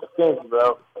ain't make sense,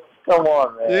 bro. Come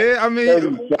on, man. Yeah, I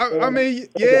mean,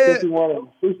 yeah.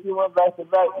 61 back to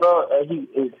back, bro. And he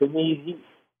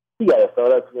got to throw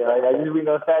it up to me. Like, I just read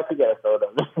no stats, he got to throw it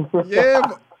up.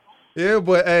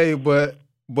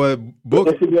 but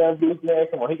Book.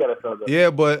 Come on, he got to throw it up.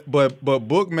 Yeah, but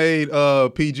Book made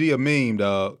PG a meme,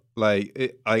 dog. Like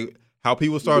how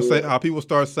people start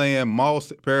saying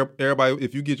Moss. Everybody,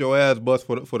 if you get your ass bust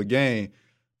for the game,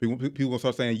 people gonna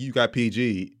start saying you got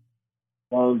PG.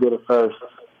 I don't get it first.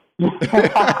 He did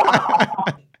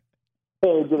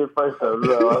it first, though,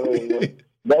 bro. I mean,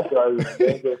 that's why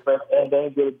they did it first, and they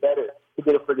did it better. He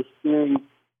did it for the series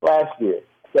last year.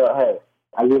 So hey,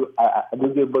 I do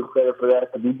give Book credit for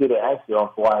that because he did it actually on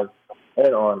Kawhi's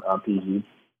and on PG.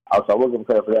 Also, I was going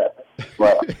to play for that.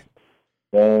 But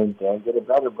then get it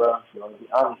better, bro. You want to be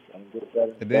honest and get it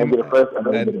better. And then get it first and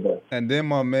then get it better. And then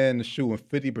my man is shooting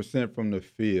 50% from the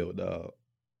field, dog.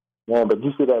 Man, but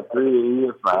you see that 3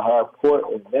 years from half court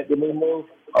and that didn't move?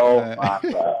 Oh, my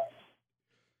God.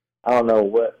 I don't know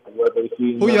what they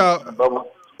see. Who y'all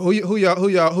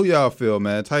feel,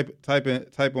 man? Type on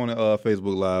the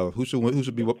Facebook Live. Who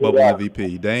should be bubble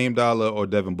MVP? Dame Dollar or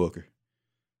Devin Booker?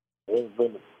 We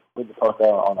can post that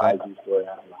on the IG story. I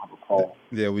have a poll.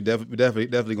 Yeah, we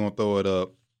definitely gonna throw it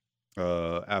up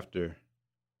after.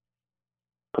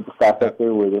 Put the stats up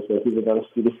there with it, so people gonna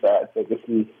see the stats. They can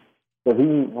see. Because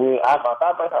I was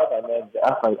like, man, I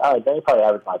was like, all right, Dame probably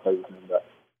averaged my 30%, but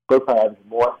Booker probably averaged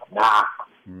more. Nah,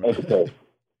 ain't the case.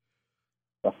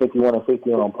 51 and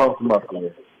 50 on pump them up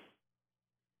there.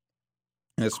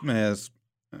 What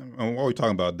are we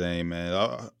talking about, Dame, man?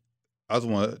 I just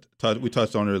want to touch. We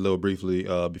touched on it a little briefly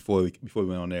before we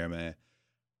went on there, man.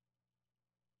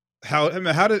 How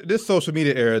did this social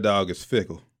media era, dog, is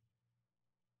fickle.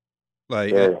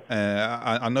 Like, yeah. And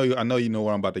I know you know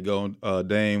where I'm about to go.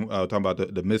 Dame talking about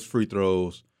the missed free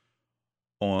throws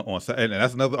on, and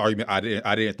that's another argument I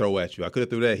didn't throw at you. I could have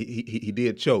threw that. He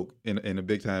did choke in a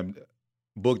big time.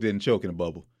 Book didn't choke in the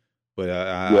bubble, but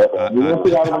I don't want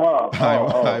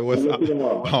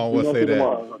to say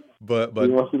that. But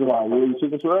you want to see tomorrow? You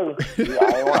took it too early.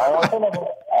 I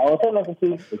don't say nothing to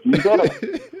you. If you get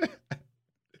it.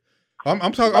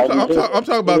 I'm talking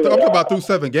about through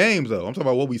 7 games though. I'm talking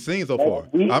about what we've seen so far.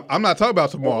 I'm not talking about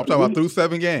tomorrow. I'm talking about through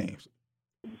 7 games.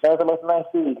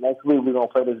 Next week we're gonna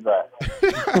play this back.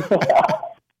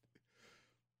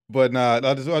 But nah,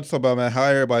 I just talk about, man, how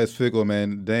everybody's fickle,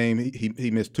 man. Dame,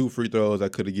 he missed 2 free throws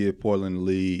that could have given Portland the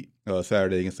lead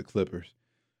Saturday against the Clippers,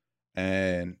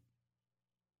 and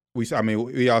we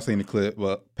all seen the clip.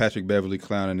 Well, Patrick Beverly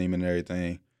clowning him and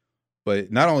everything. But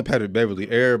not only Patrick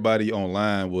Beverly, everybody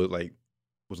online was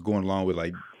going along with,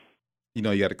 like, you know,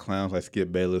 you got the clowns like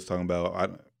Skip Bayless talking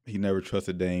about he never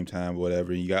trusted Dame time or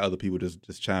whatever. And you got other people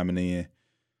just chiming in.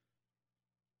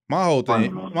 My whole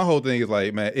thing is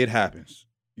like, man, it happens.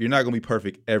 You're not gonna be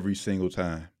perfect every single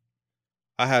time.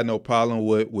 I had no problem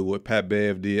with what Pat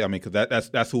Bev did. I mean, because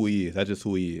that's who he is. That's just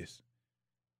who he is.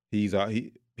 He's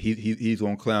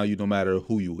gonna clown you no matter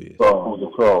who you is.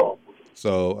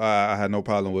 So I had no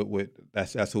problem with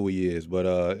that's who he is.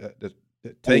 But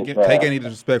take any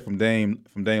disrespect from Dame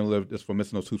Lillar just for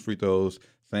missing those 2 free throws,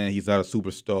 saying he's not a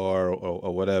superstar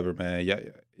or whatever, man.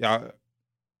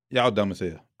 Y'all dumb as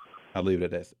hell. I'll leave it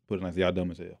at that. Put it nice. Y'all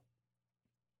dumb as hell.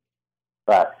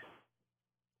 Right.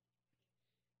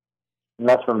 And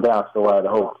that's from down to where the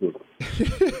whole kid.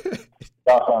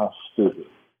 That sounds stupid.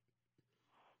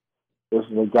 This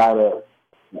is a guy that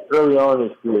early on in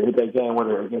his career hit that game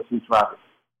winner against East Rockets.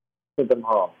 Sent them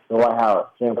home. Dwight Howard,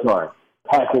 James Tarren,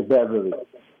 Patrick Beverly.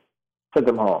 Sent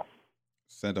them home.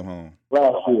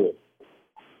 Last year.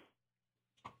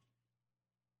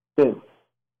 Sent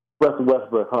Russell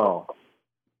Westbrook home.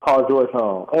 Paul George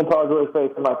home. And Paul George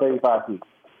faced him like 35 feet.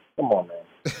 Come on, man.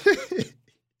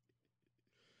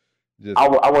 I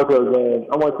went to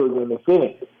a game in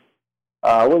Phoenix.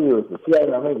 What year was it?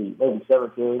 Yeah, maybe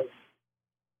 17.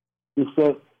 He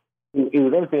was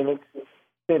in Phoenix,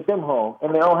 sent them home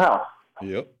in their own house.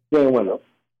 Yep. Game winner.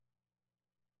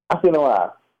 I see no eye.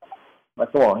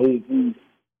 Like, come on, he's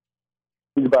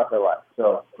about their life.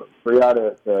 So for y'all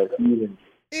to even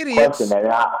question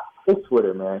that, it's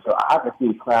Twitter, man. So I can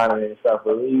see clowning and stuff,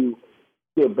 but when you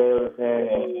get Bayless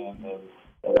and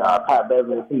Pat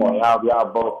Beverly, come on,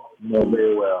 y'all both know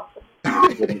very well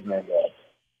what this man does.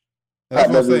 That's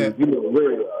what I'm saying. You know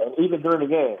very well, and even during the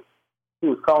game, he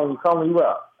was calling you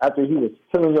out after he was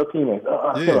killing your teammates.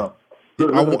 Yeah.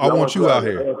 I want you out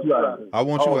here. I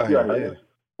want you out here. Yeah.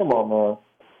 Come on, man.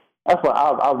 That's why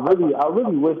I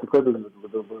really wish the Clippers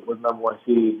was number 1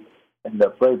 seed and the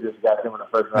Blazers got them in the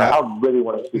first round. I really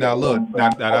want to see. Now look, now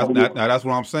that's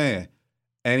what I'm saying.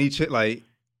 Any like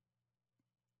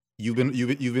you've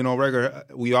been on record.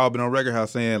 We all been on record how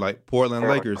saying like Portland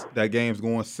Lakers, that game's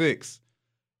going 6.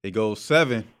 It goes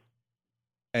 7.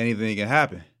 Anything can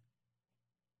happen.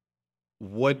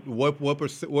 What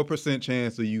percent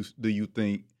chance do you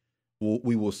think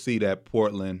we will see that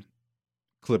Portland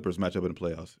Clippers match up in the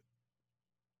playoffs?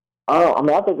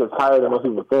 I think it's higher than most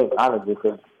people think, honestly.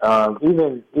 Because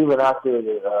even after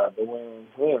the win,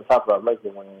 we didn't talk about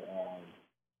Lakers winning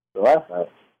last night,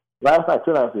 2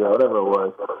 nights ago, whatever it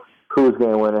was. Kuz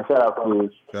game winner. Shout out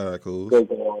Kuz. Great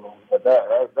game winner. But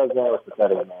that game was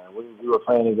pathetic, man. We were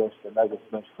playing against the Nuggets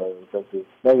bench players, the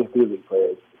Nuggets 3 league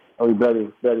players. and we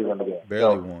barely won the game.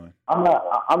 Barely So won.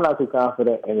 I'm not too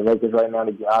confident in the Lakers right now,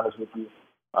 to be honest with you.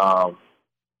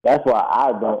 That's why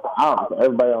I don't.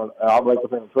 Everybody on all the Lakers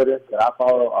fans on Twitter that I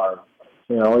follow are,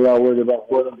 y'all worried about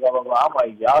Portland, blah blah blah. I'm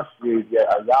like, y'all should,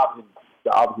 y'all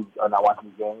obviously are not watching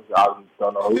these games. You obviously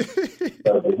don't know who.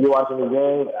 So if you're watching the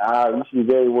game, you should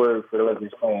be very worried for the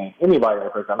Lakers playing anybody in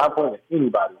the first round. I'm not pointing at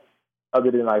anybody other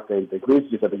than like the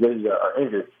Grizzlies, or the Grizzlies are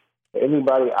injured.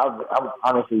 Anybody, I'm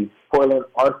honestly, Portland,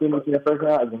 our team in the first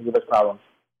round is going to give us problems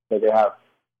because they have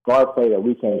guard play that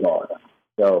we can't guard.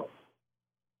 So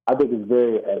I think it's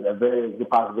a very good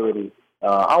possibility.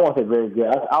 I won't say very good.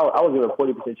 I would give a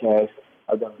 40% chance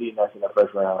of them beating us in the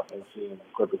first round and seeing the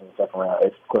Clippers in the second round.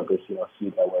 If Clippers, see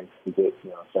that way to get,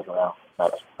 second round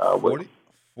match.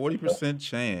 40%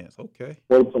 chance. Okay.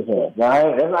 40% chance. Now,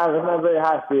 it's not very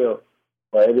high still,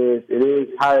 but it is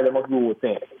higher than most people would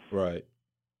think. Right.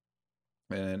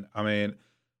 And and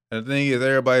the thing is,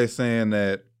 everybody's saying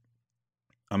that.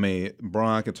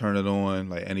 Bron can turn it on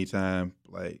like anytime,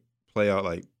 like playoff,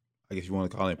 like I guess you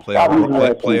want to call it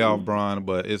playoff Bron,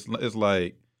 but it's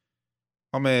like,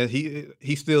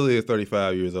 he still is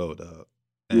 35 years old, dog.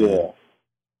 And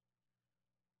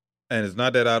it's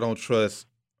not that I don't trust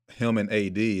him and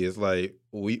AD. It's like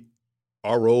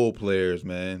our role players,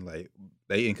 man, like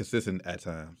they inconsistent at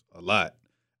times, a lot,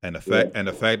 and the fact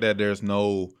that there's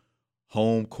no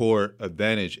home court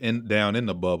advantage down in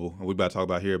the bubble, and we're about to talk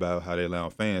about how they allow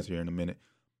fans here in a minute,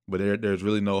 but there's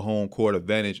really no home court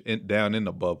advantage down in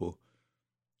the bubble.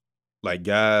 Like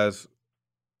guys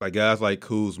like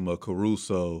Kuzma,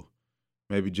 Caruso,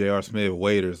 maybe J.R. Smith,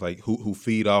 Waiters, like who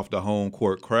feed off the home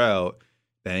court crowd,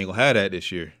 they ain't gonna have that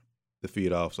this year to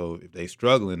feed off. So if they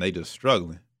struggling, they just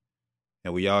struggling,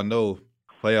 and we all know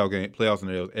playoff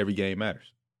scenarios, every game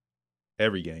matters.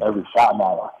 Every game. Every shot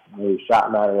matters.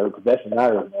 Every possession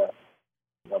matters, man.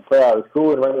 Playoff is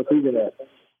cool in the regular season. That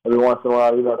every once in a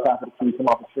while, top of the key, come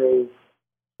off the trade,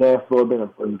 dance floor, been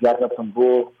jacking up some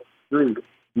bull threes,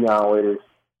 beyond Waiters.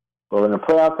 But when the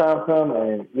playoff time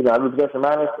comes and, every possession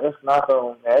matters, it's not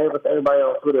so, everybody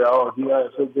on Twitter, Dion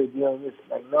is so good, Dion this.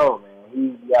 Like, no, man.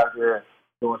 He's out there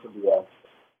doing some BS.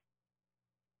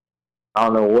 I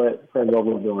don't know what Frank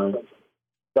Vogel's doing.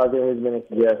 Start getting his minutes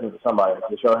to somebody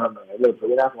to show him, look,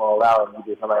 we're not going to allow him to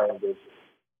get somebody and just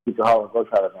keep the hole and go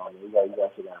try to on you. You got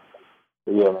to sit down.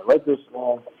 But yeah, man, Lakers,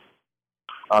 man,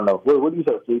 I don't know. What do you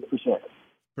say, Steve?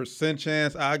 Percent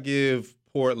chance, I give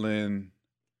Portland.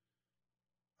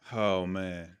 Oh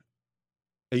man,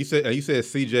 you said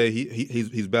CJ.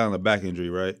 He's battling a back injury,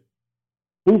 right?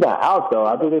 He's not out though.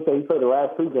 I think they say he played the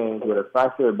last 2 games with a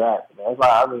fractured back. Man. That's why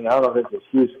I don't know if it's an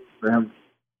excuse for him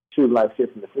shooting like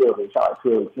shit from the field. He shot like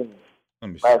 2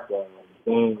 last game.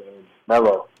 And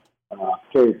Melo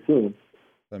carried the team.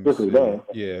 Let me see.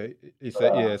 Yeah, he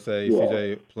said.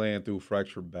 CJ playing through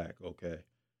fractured back. Okay.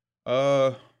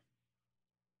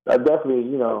 That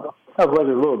definitely, helps a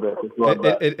little bit.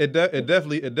 It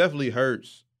definitely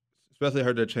hurts. Especially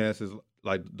hurt their chances.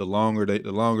 Like the longer in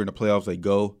the playoffs they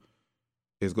go,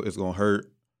 it's gonna hurt.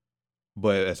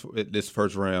 But this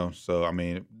first round, so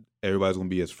everybody's gonna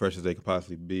be as fresh as they could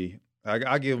possibly be. I'm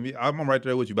right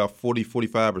there with you, about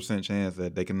 40-45% chance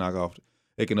that they can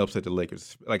upset the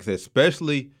Lakers. Like I said,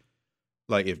 especially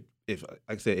like if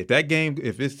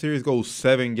this series goes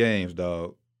 7 games,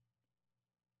 dog,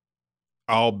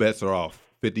 all bets are off.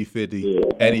 50-50. Yeah.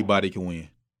 Anybody can win.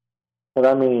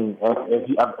 Because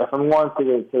if I'm going to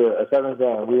a 7th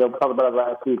game, we talked about it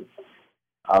last season.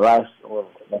 A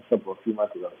few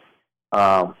months ago.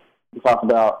 We talked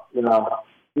about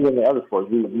even the other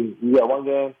sports. We got 1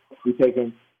 game. We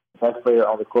taking the best player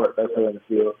on the court, best player in the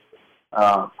field.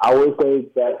 I would say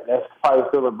that's probably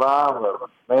still LeBron,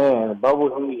 but man, the bubble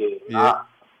he is. Yeah.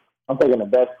 I'm taking the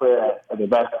best player at the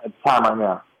time right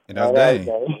now. And that's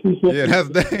Dame. Yeah, that's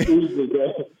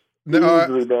Dame.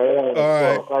 All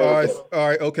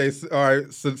right. Okay. All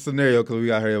right. Scenario, because we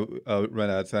got here run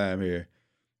out of time here.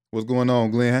 What's going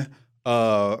on, Glenn?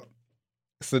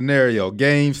 Scenario: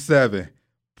 Game 7,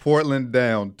 Portland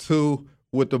down 2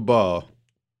 with the ball.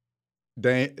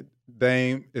 Dame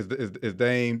is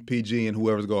Dame, PG, and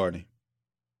whoever's guarding.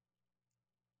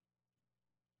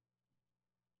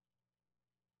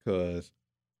 Cause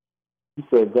you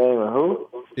said Dame and who?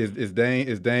 Is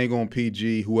Dame on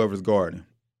PG? Whoever's guarding.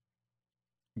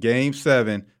 Game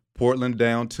 7, Portland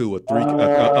down 2.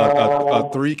 A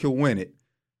 3 can win it.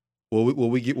 Will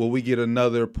we get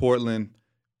another Portland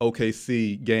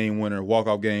OKC game winner,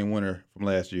 walk-off game winner from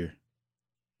last year?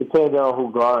 Depends on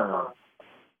who guarding them.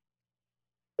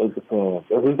 It depends.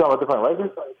 Is he talking about playing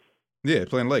Lakers? Yeah,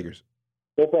 playing Lakers.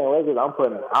 They're playing Lakers.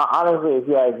 Honestly, if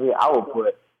you ask me, I would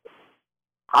put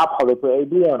I'll probably put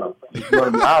AD on him. If you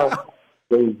want to be honest.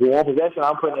 The one possession,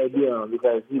 I'm putting AD on him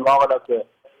because he's long enough that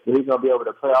he's going to be able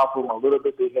to play off him a little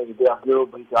bit so he can get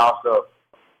downfield, but he can also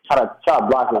try to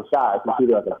block his shot if he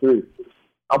shoots like a three.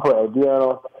 I'm putting AD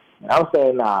on him. And I'm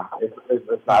saying, nah, it's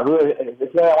not really.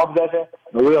 It's not one possession.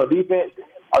 The real defense,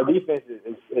 our defense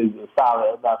is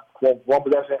solid. It's not one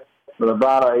possession. But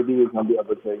LeBron or AD is going to be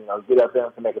able to, get up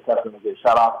there and make a touchdown and get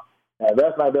shot off. And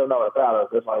that's not doing nothing without us.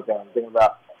 That's the only thing I'm thinking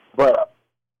about. But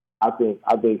I think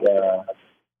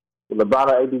LeBron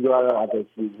or AD going on, I think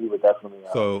he would definitely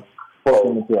force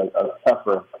him into a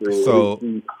tougher. So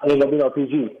he ain't gonna be no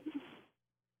PG.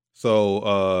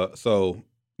 So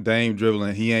Dame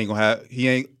dribbling,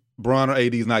 Bron or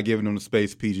AD's not giving him the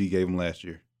space PG gave him last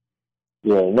year.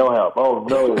 Yeah, no help. Oh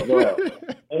no help.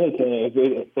 Anything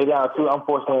if they down two, I'm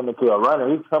forcing him into a runner.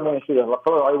 He's coming and shooting.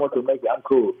 All he wants to make it. I'm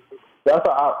cool. That's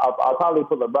why I'll probably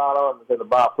put LeBron on because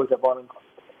LeBron push up on him.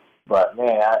 But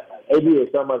man, AD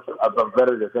is so much a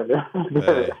better defender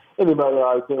than anybody on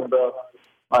our team, bro.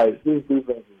 Like his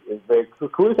defense is very.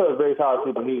 Caruso is very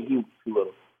talented, but he was too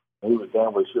little. He was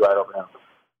damn with shoot right over him.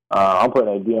 I'm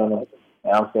putting AD on him,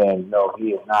 and I'm saying no,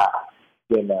 he is not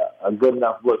getting a good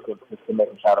enough look to make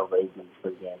him shot over AD for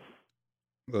the game.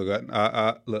 Look,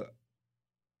 look.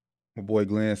 My boy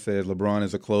Glenn says LeBron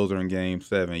is a closer in Game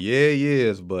 7. Yeah, he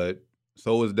is, but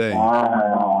so is Dame.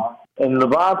 And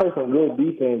LeBron plays some good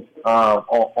defense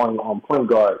on point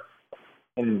guard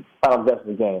in final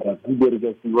possession of the game. Like he did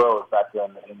against D Rose back there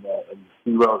in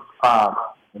D Rose prime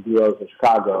and D Rose in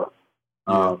Chicago.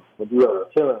 But D Rose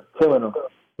was killing him.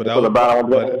 But that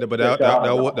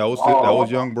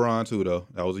was young Bron too, though.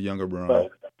 That was a younger Bron.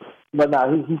 But he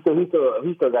still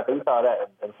got that. We saw that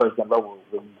in the first game over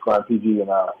when he was PG and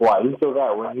Hawaii. He still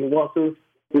got it. When he wants to,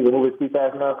 he can move his feet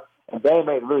fast enough. And Dame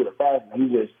ain't really the fastest.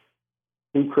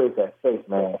 He creates that space,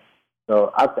 man.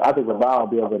 So I think LeBron will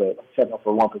be able to check him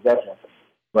for one possession.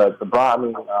 But AD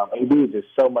is just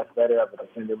so much better of a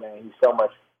defender, man.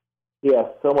 He has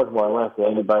so much more length than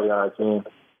anybody on our team.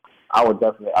 I would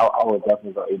definitely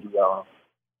go AD on him.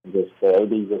 And just AD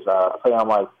play on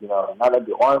not let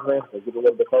the arms in, but get a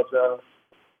little bit closer on him.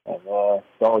 And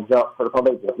don't jump for the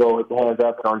public. Just go with the hands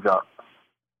up, don't jump.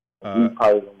 He's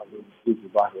probably going to do the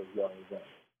block as well.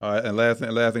 All right, and last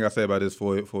thing I say about this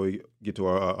before we get to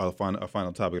our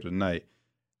final topic of the night.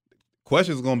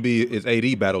 Question is going to be: is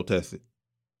AD battle tested?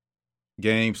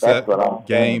 Game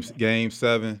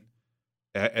 7,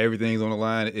 everything's on the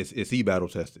line. Is he battle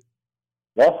tested?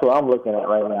 That's what I'm looking at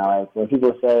right now. Like when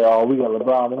people say, "Oh, we got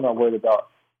LeBron," I'm not worried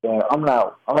about. I'm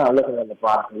not looking at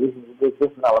LeBron. This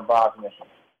is not LeBron's mission.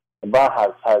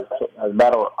 LeBron has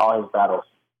battled all his battles.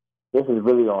 This is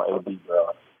really on AD,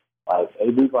 bro. Like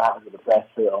AD gonna have to be the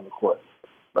best player on the court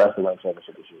for us to win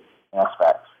championship this year. That's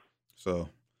facts. So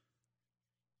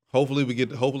hopefully we get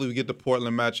the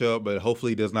Portland matchup, but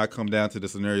hopefully it does not come down to the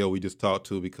scenario we just talked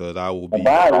to because I will be.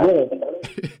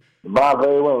 LeBron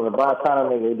very well. LeBron trying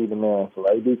to make AD the man. So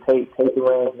AD take the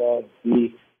reins, man.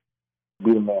 Be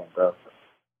the man, bro.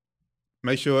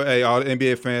 Make sure, all the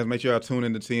NBA fans, make sure y'all tune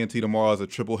in to TNT tomorrow as a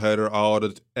triple header.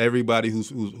 Everybody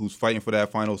who's fighting for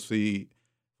that final seed.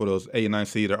 For those 8 and 9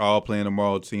 seed, they're all playing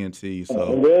tomorrow at TNT.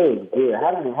 So yeah. How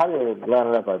did it line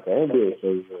it up like that? NBA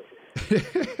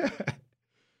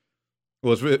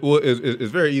Well,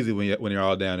 it's very easy when you're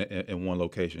all down in one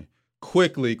location.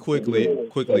 Quickly,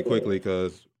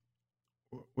 because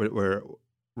we're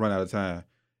run out of time.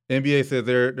 NBA says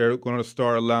they're going to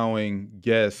start allowing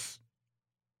guests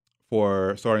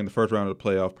for starting the first round of the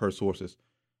playoff per sources.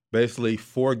 Basically,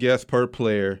 4 guests per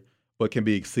player, but can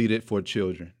be exceeded for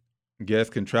children.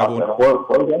 Guests can travel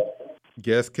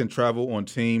on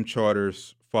team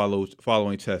charters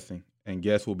following testing, and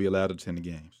guests will be allowed to attend the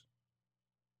games.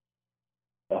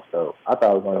 That's dope. I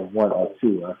thought it was only 1 or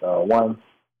 2. I thought one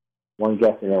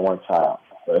guest and then 1 child.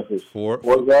 So if it's 4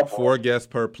 guests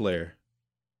per player.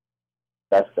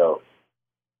 That's dope.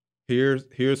 Here's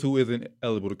who isn't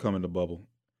eligible to come in the bubble.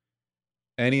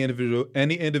 Any individual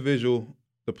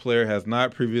the player has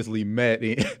not previously met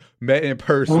in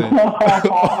person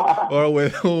or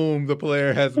with whom the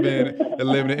player has been a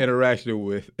limited interaction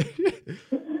with.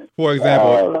 For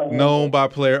example, known by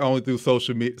player only through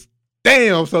social media.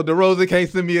 Damn, so DeRozan can't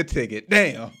send me a ticket.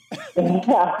 Damn.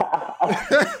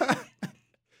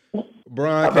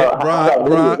 Bron can't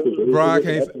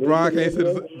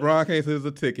send us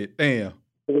a ticket. Damn.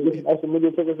 Come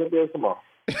on.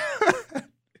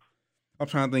 I'm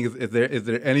trying to think. Is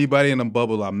there anybody in the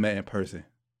bubble I met in person?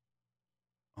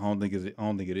 I don't think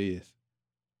it is.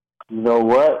 You know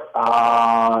what?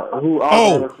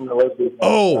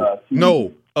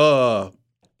 No.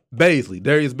 Baisley,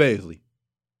 Darius Baisley.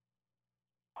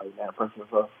 Oh, man, Princeton.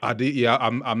 So. I did. Yeah,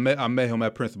 I met him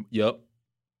at Princeton. Yep.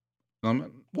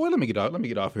 Boy, let me get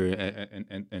off here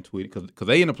and tweet it because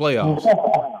they in the playoffs.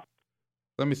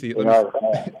 Let me see.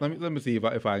 Let me see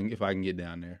if I can get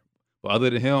down there. But other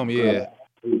than him, yeah.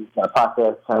 That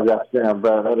podcast transaction,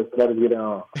 bro. Let us get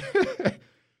on.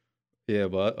 Yeah,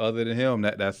 but other than him,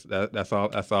 that's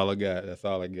all I got. That's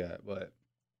all I got. But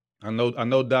I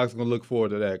know Doc's gonna look forward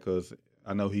to that because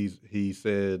I know he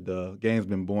said the game's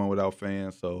been born without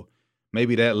fans, so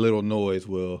maybe that little noise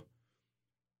will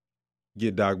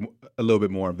get Doc a little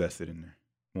bit more invested in there.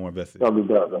 More invested. It's gonna be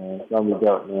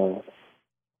dope, man.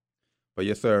 But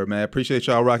yes, sir, man. Appreciate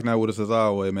y'all rocking out with us as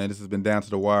always, man. This has been Down to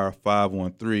the Wire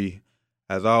 513.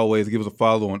 As always, give us a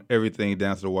follow on everything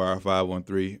Down to the Wire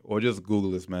 513, or just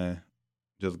Google us, man.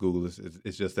 Just Google us.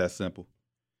 It's just that simple.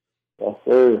 Yes,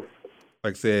 sir.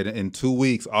 Like I said, in 2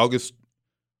 weeks, the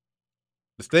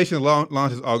station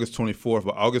launches August 24th,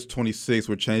 but August 26th,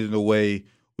 we're changing the way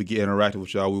we get interactive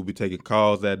with y'all. We'll be taking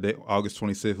calls that day. August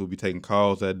 26th, we'll be taking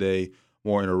calls that day.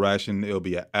 More interaction. It'll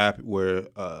be an app where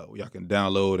y'all can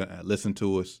download and listen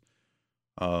to us.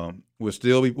 We'll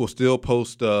still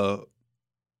post our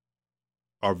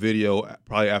video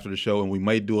probably after the show, and we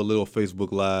may do a little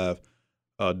Facebook Live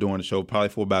during the show, probably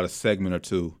for about a segment or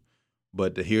two.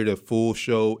 But to hear the full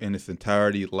show in its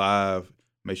entirety live,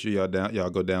 make sure y'all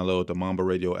go download the Mamba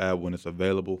Radio app when it's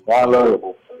available.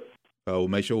 Downloadable. We'll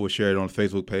make sure we'll share it on the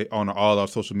Facebook page, on all our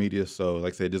social media. So,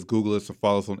 like I said, just Google us and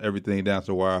follow us on everything Down to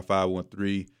the Wire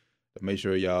 513. Make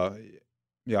sure y'all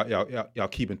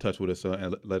keep in touch with us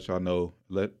and let y'all know.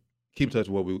 Keep in touch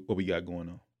with what we got going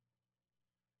on.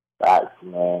 Facts,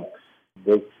 man.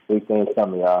 Big things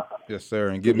coming, y'all. Yes,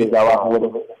 sir. And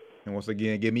once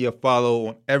again, give me a follow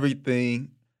on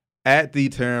everything at the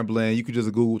Tarren Bland. You can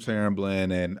just Google Tarren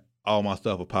Bland and all my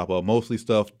stuff will pop up. Mostly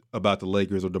stuff about the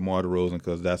Lakers or DeMar DeRozan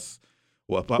because that's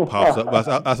what pops up.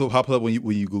 That's what pops up when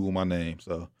you Google my name.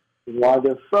 So. Where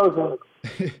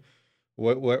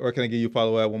can I give you a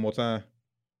follow at one more time?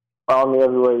 Follow me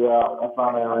everywhere, y'all. That's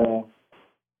my name.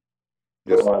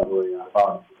 Yes.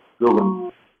 Google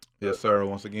me. Yes, sir.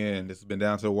 Once again, this has been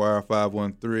Down to the Wire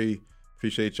 513.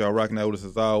 Appreciate y'all rocking out with us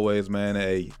as always, man.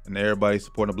 Hey, and everybody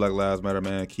supporting the Black Lives Matter,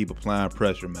 man. Keep applying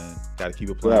pressure, man. Got to keep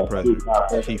applying pressure.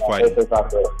 Keep fighting.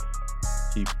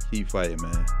 Keep fighting,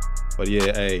 man. But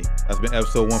yeah, hey, that's been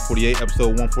episode 148.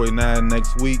 Episode 149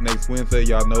 next week, next Wednesday.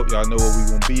 Y'all know where we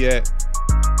gonna be at.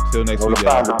 Till next week,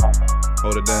 y'all.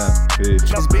 Hold it down. Peace.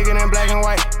 It's bigger than black and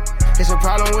white. It's a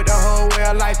problem with the whole way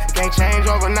of life. It can't change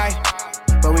overnight.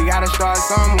 But we gotta start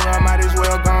somewhere. Might as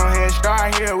well go ahead,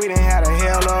 start here. We done had a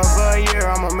hell of a year.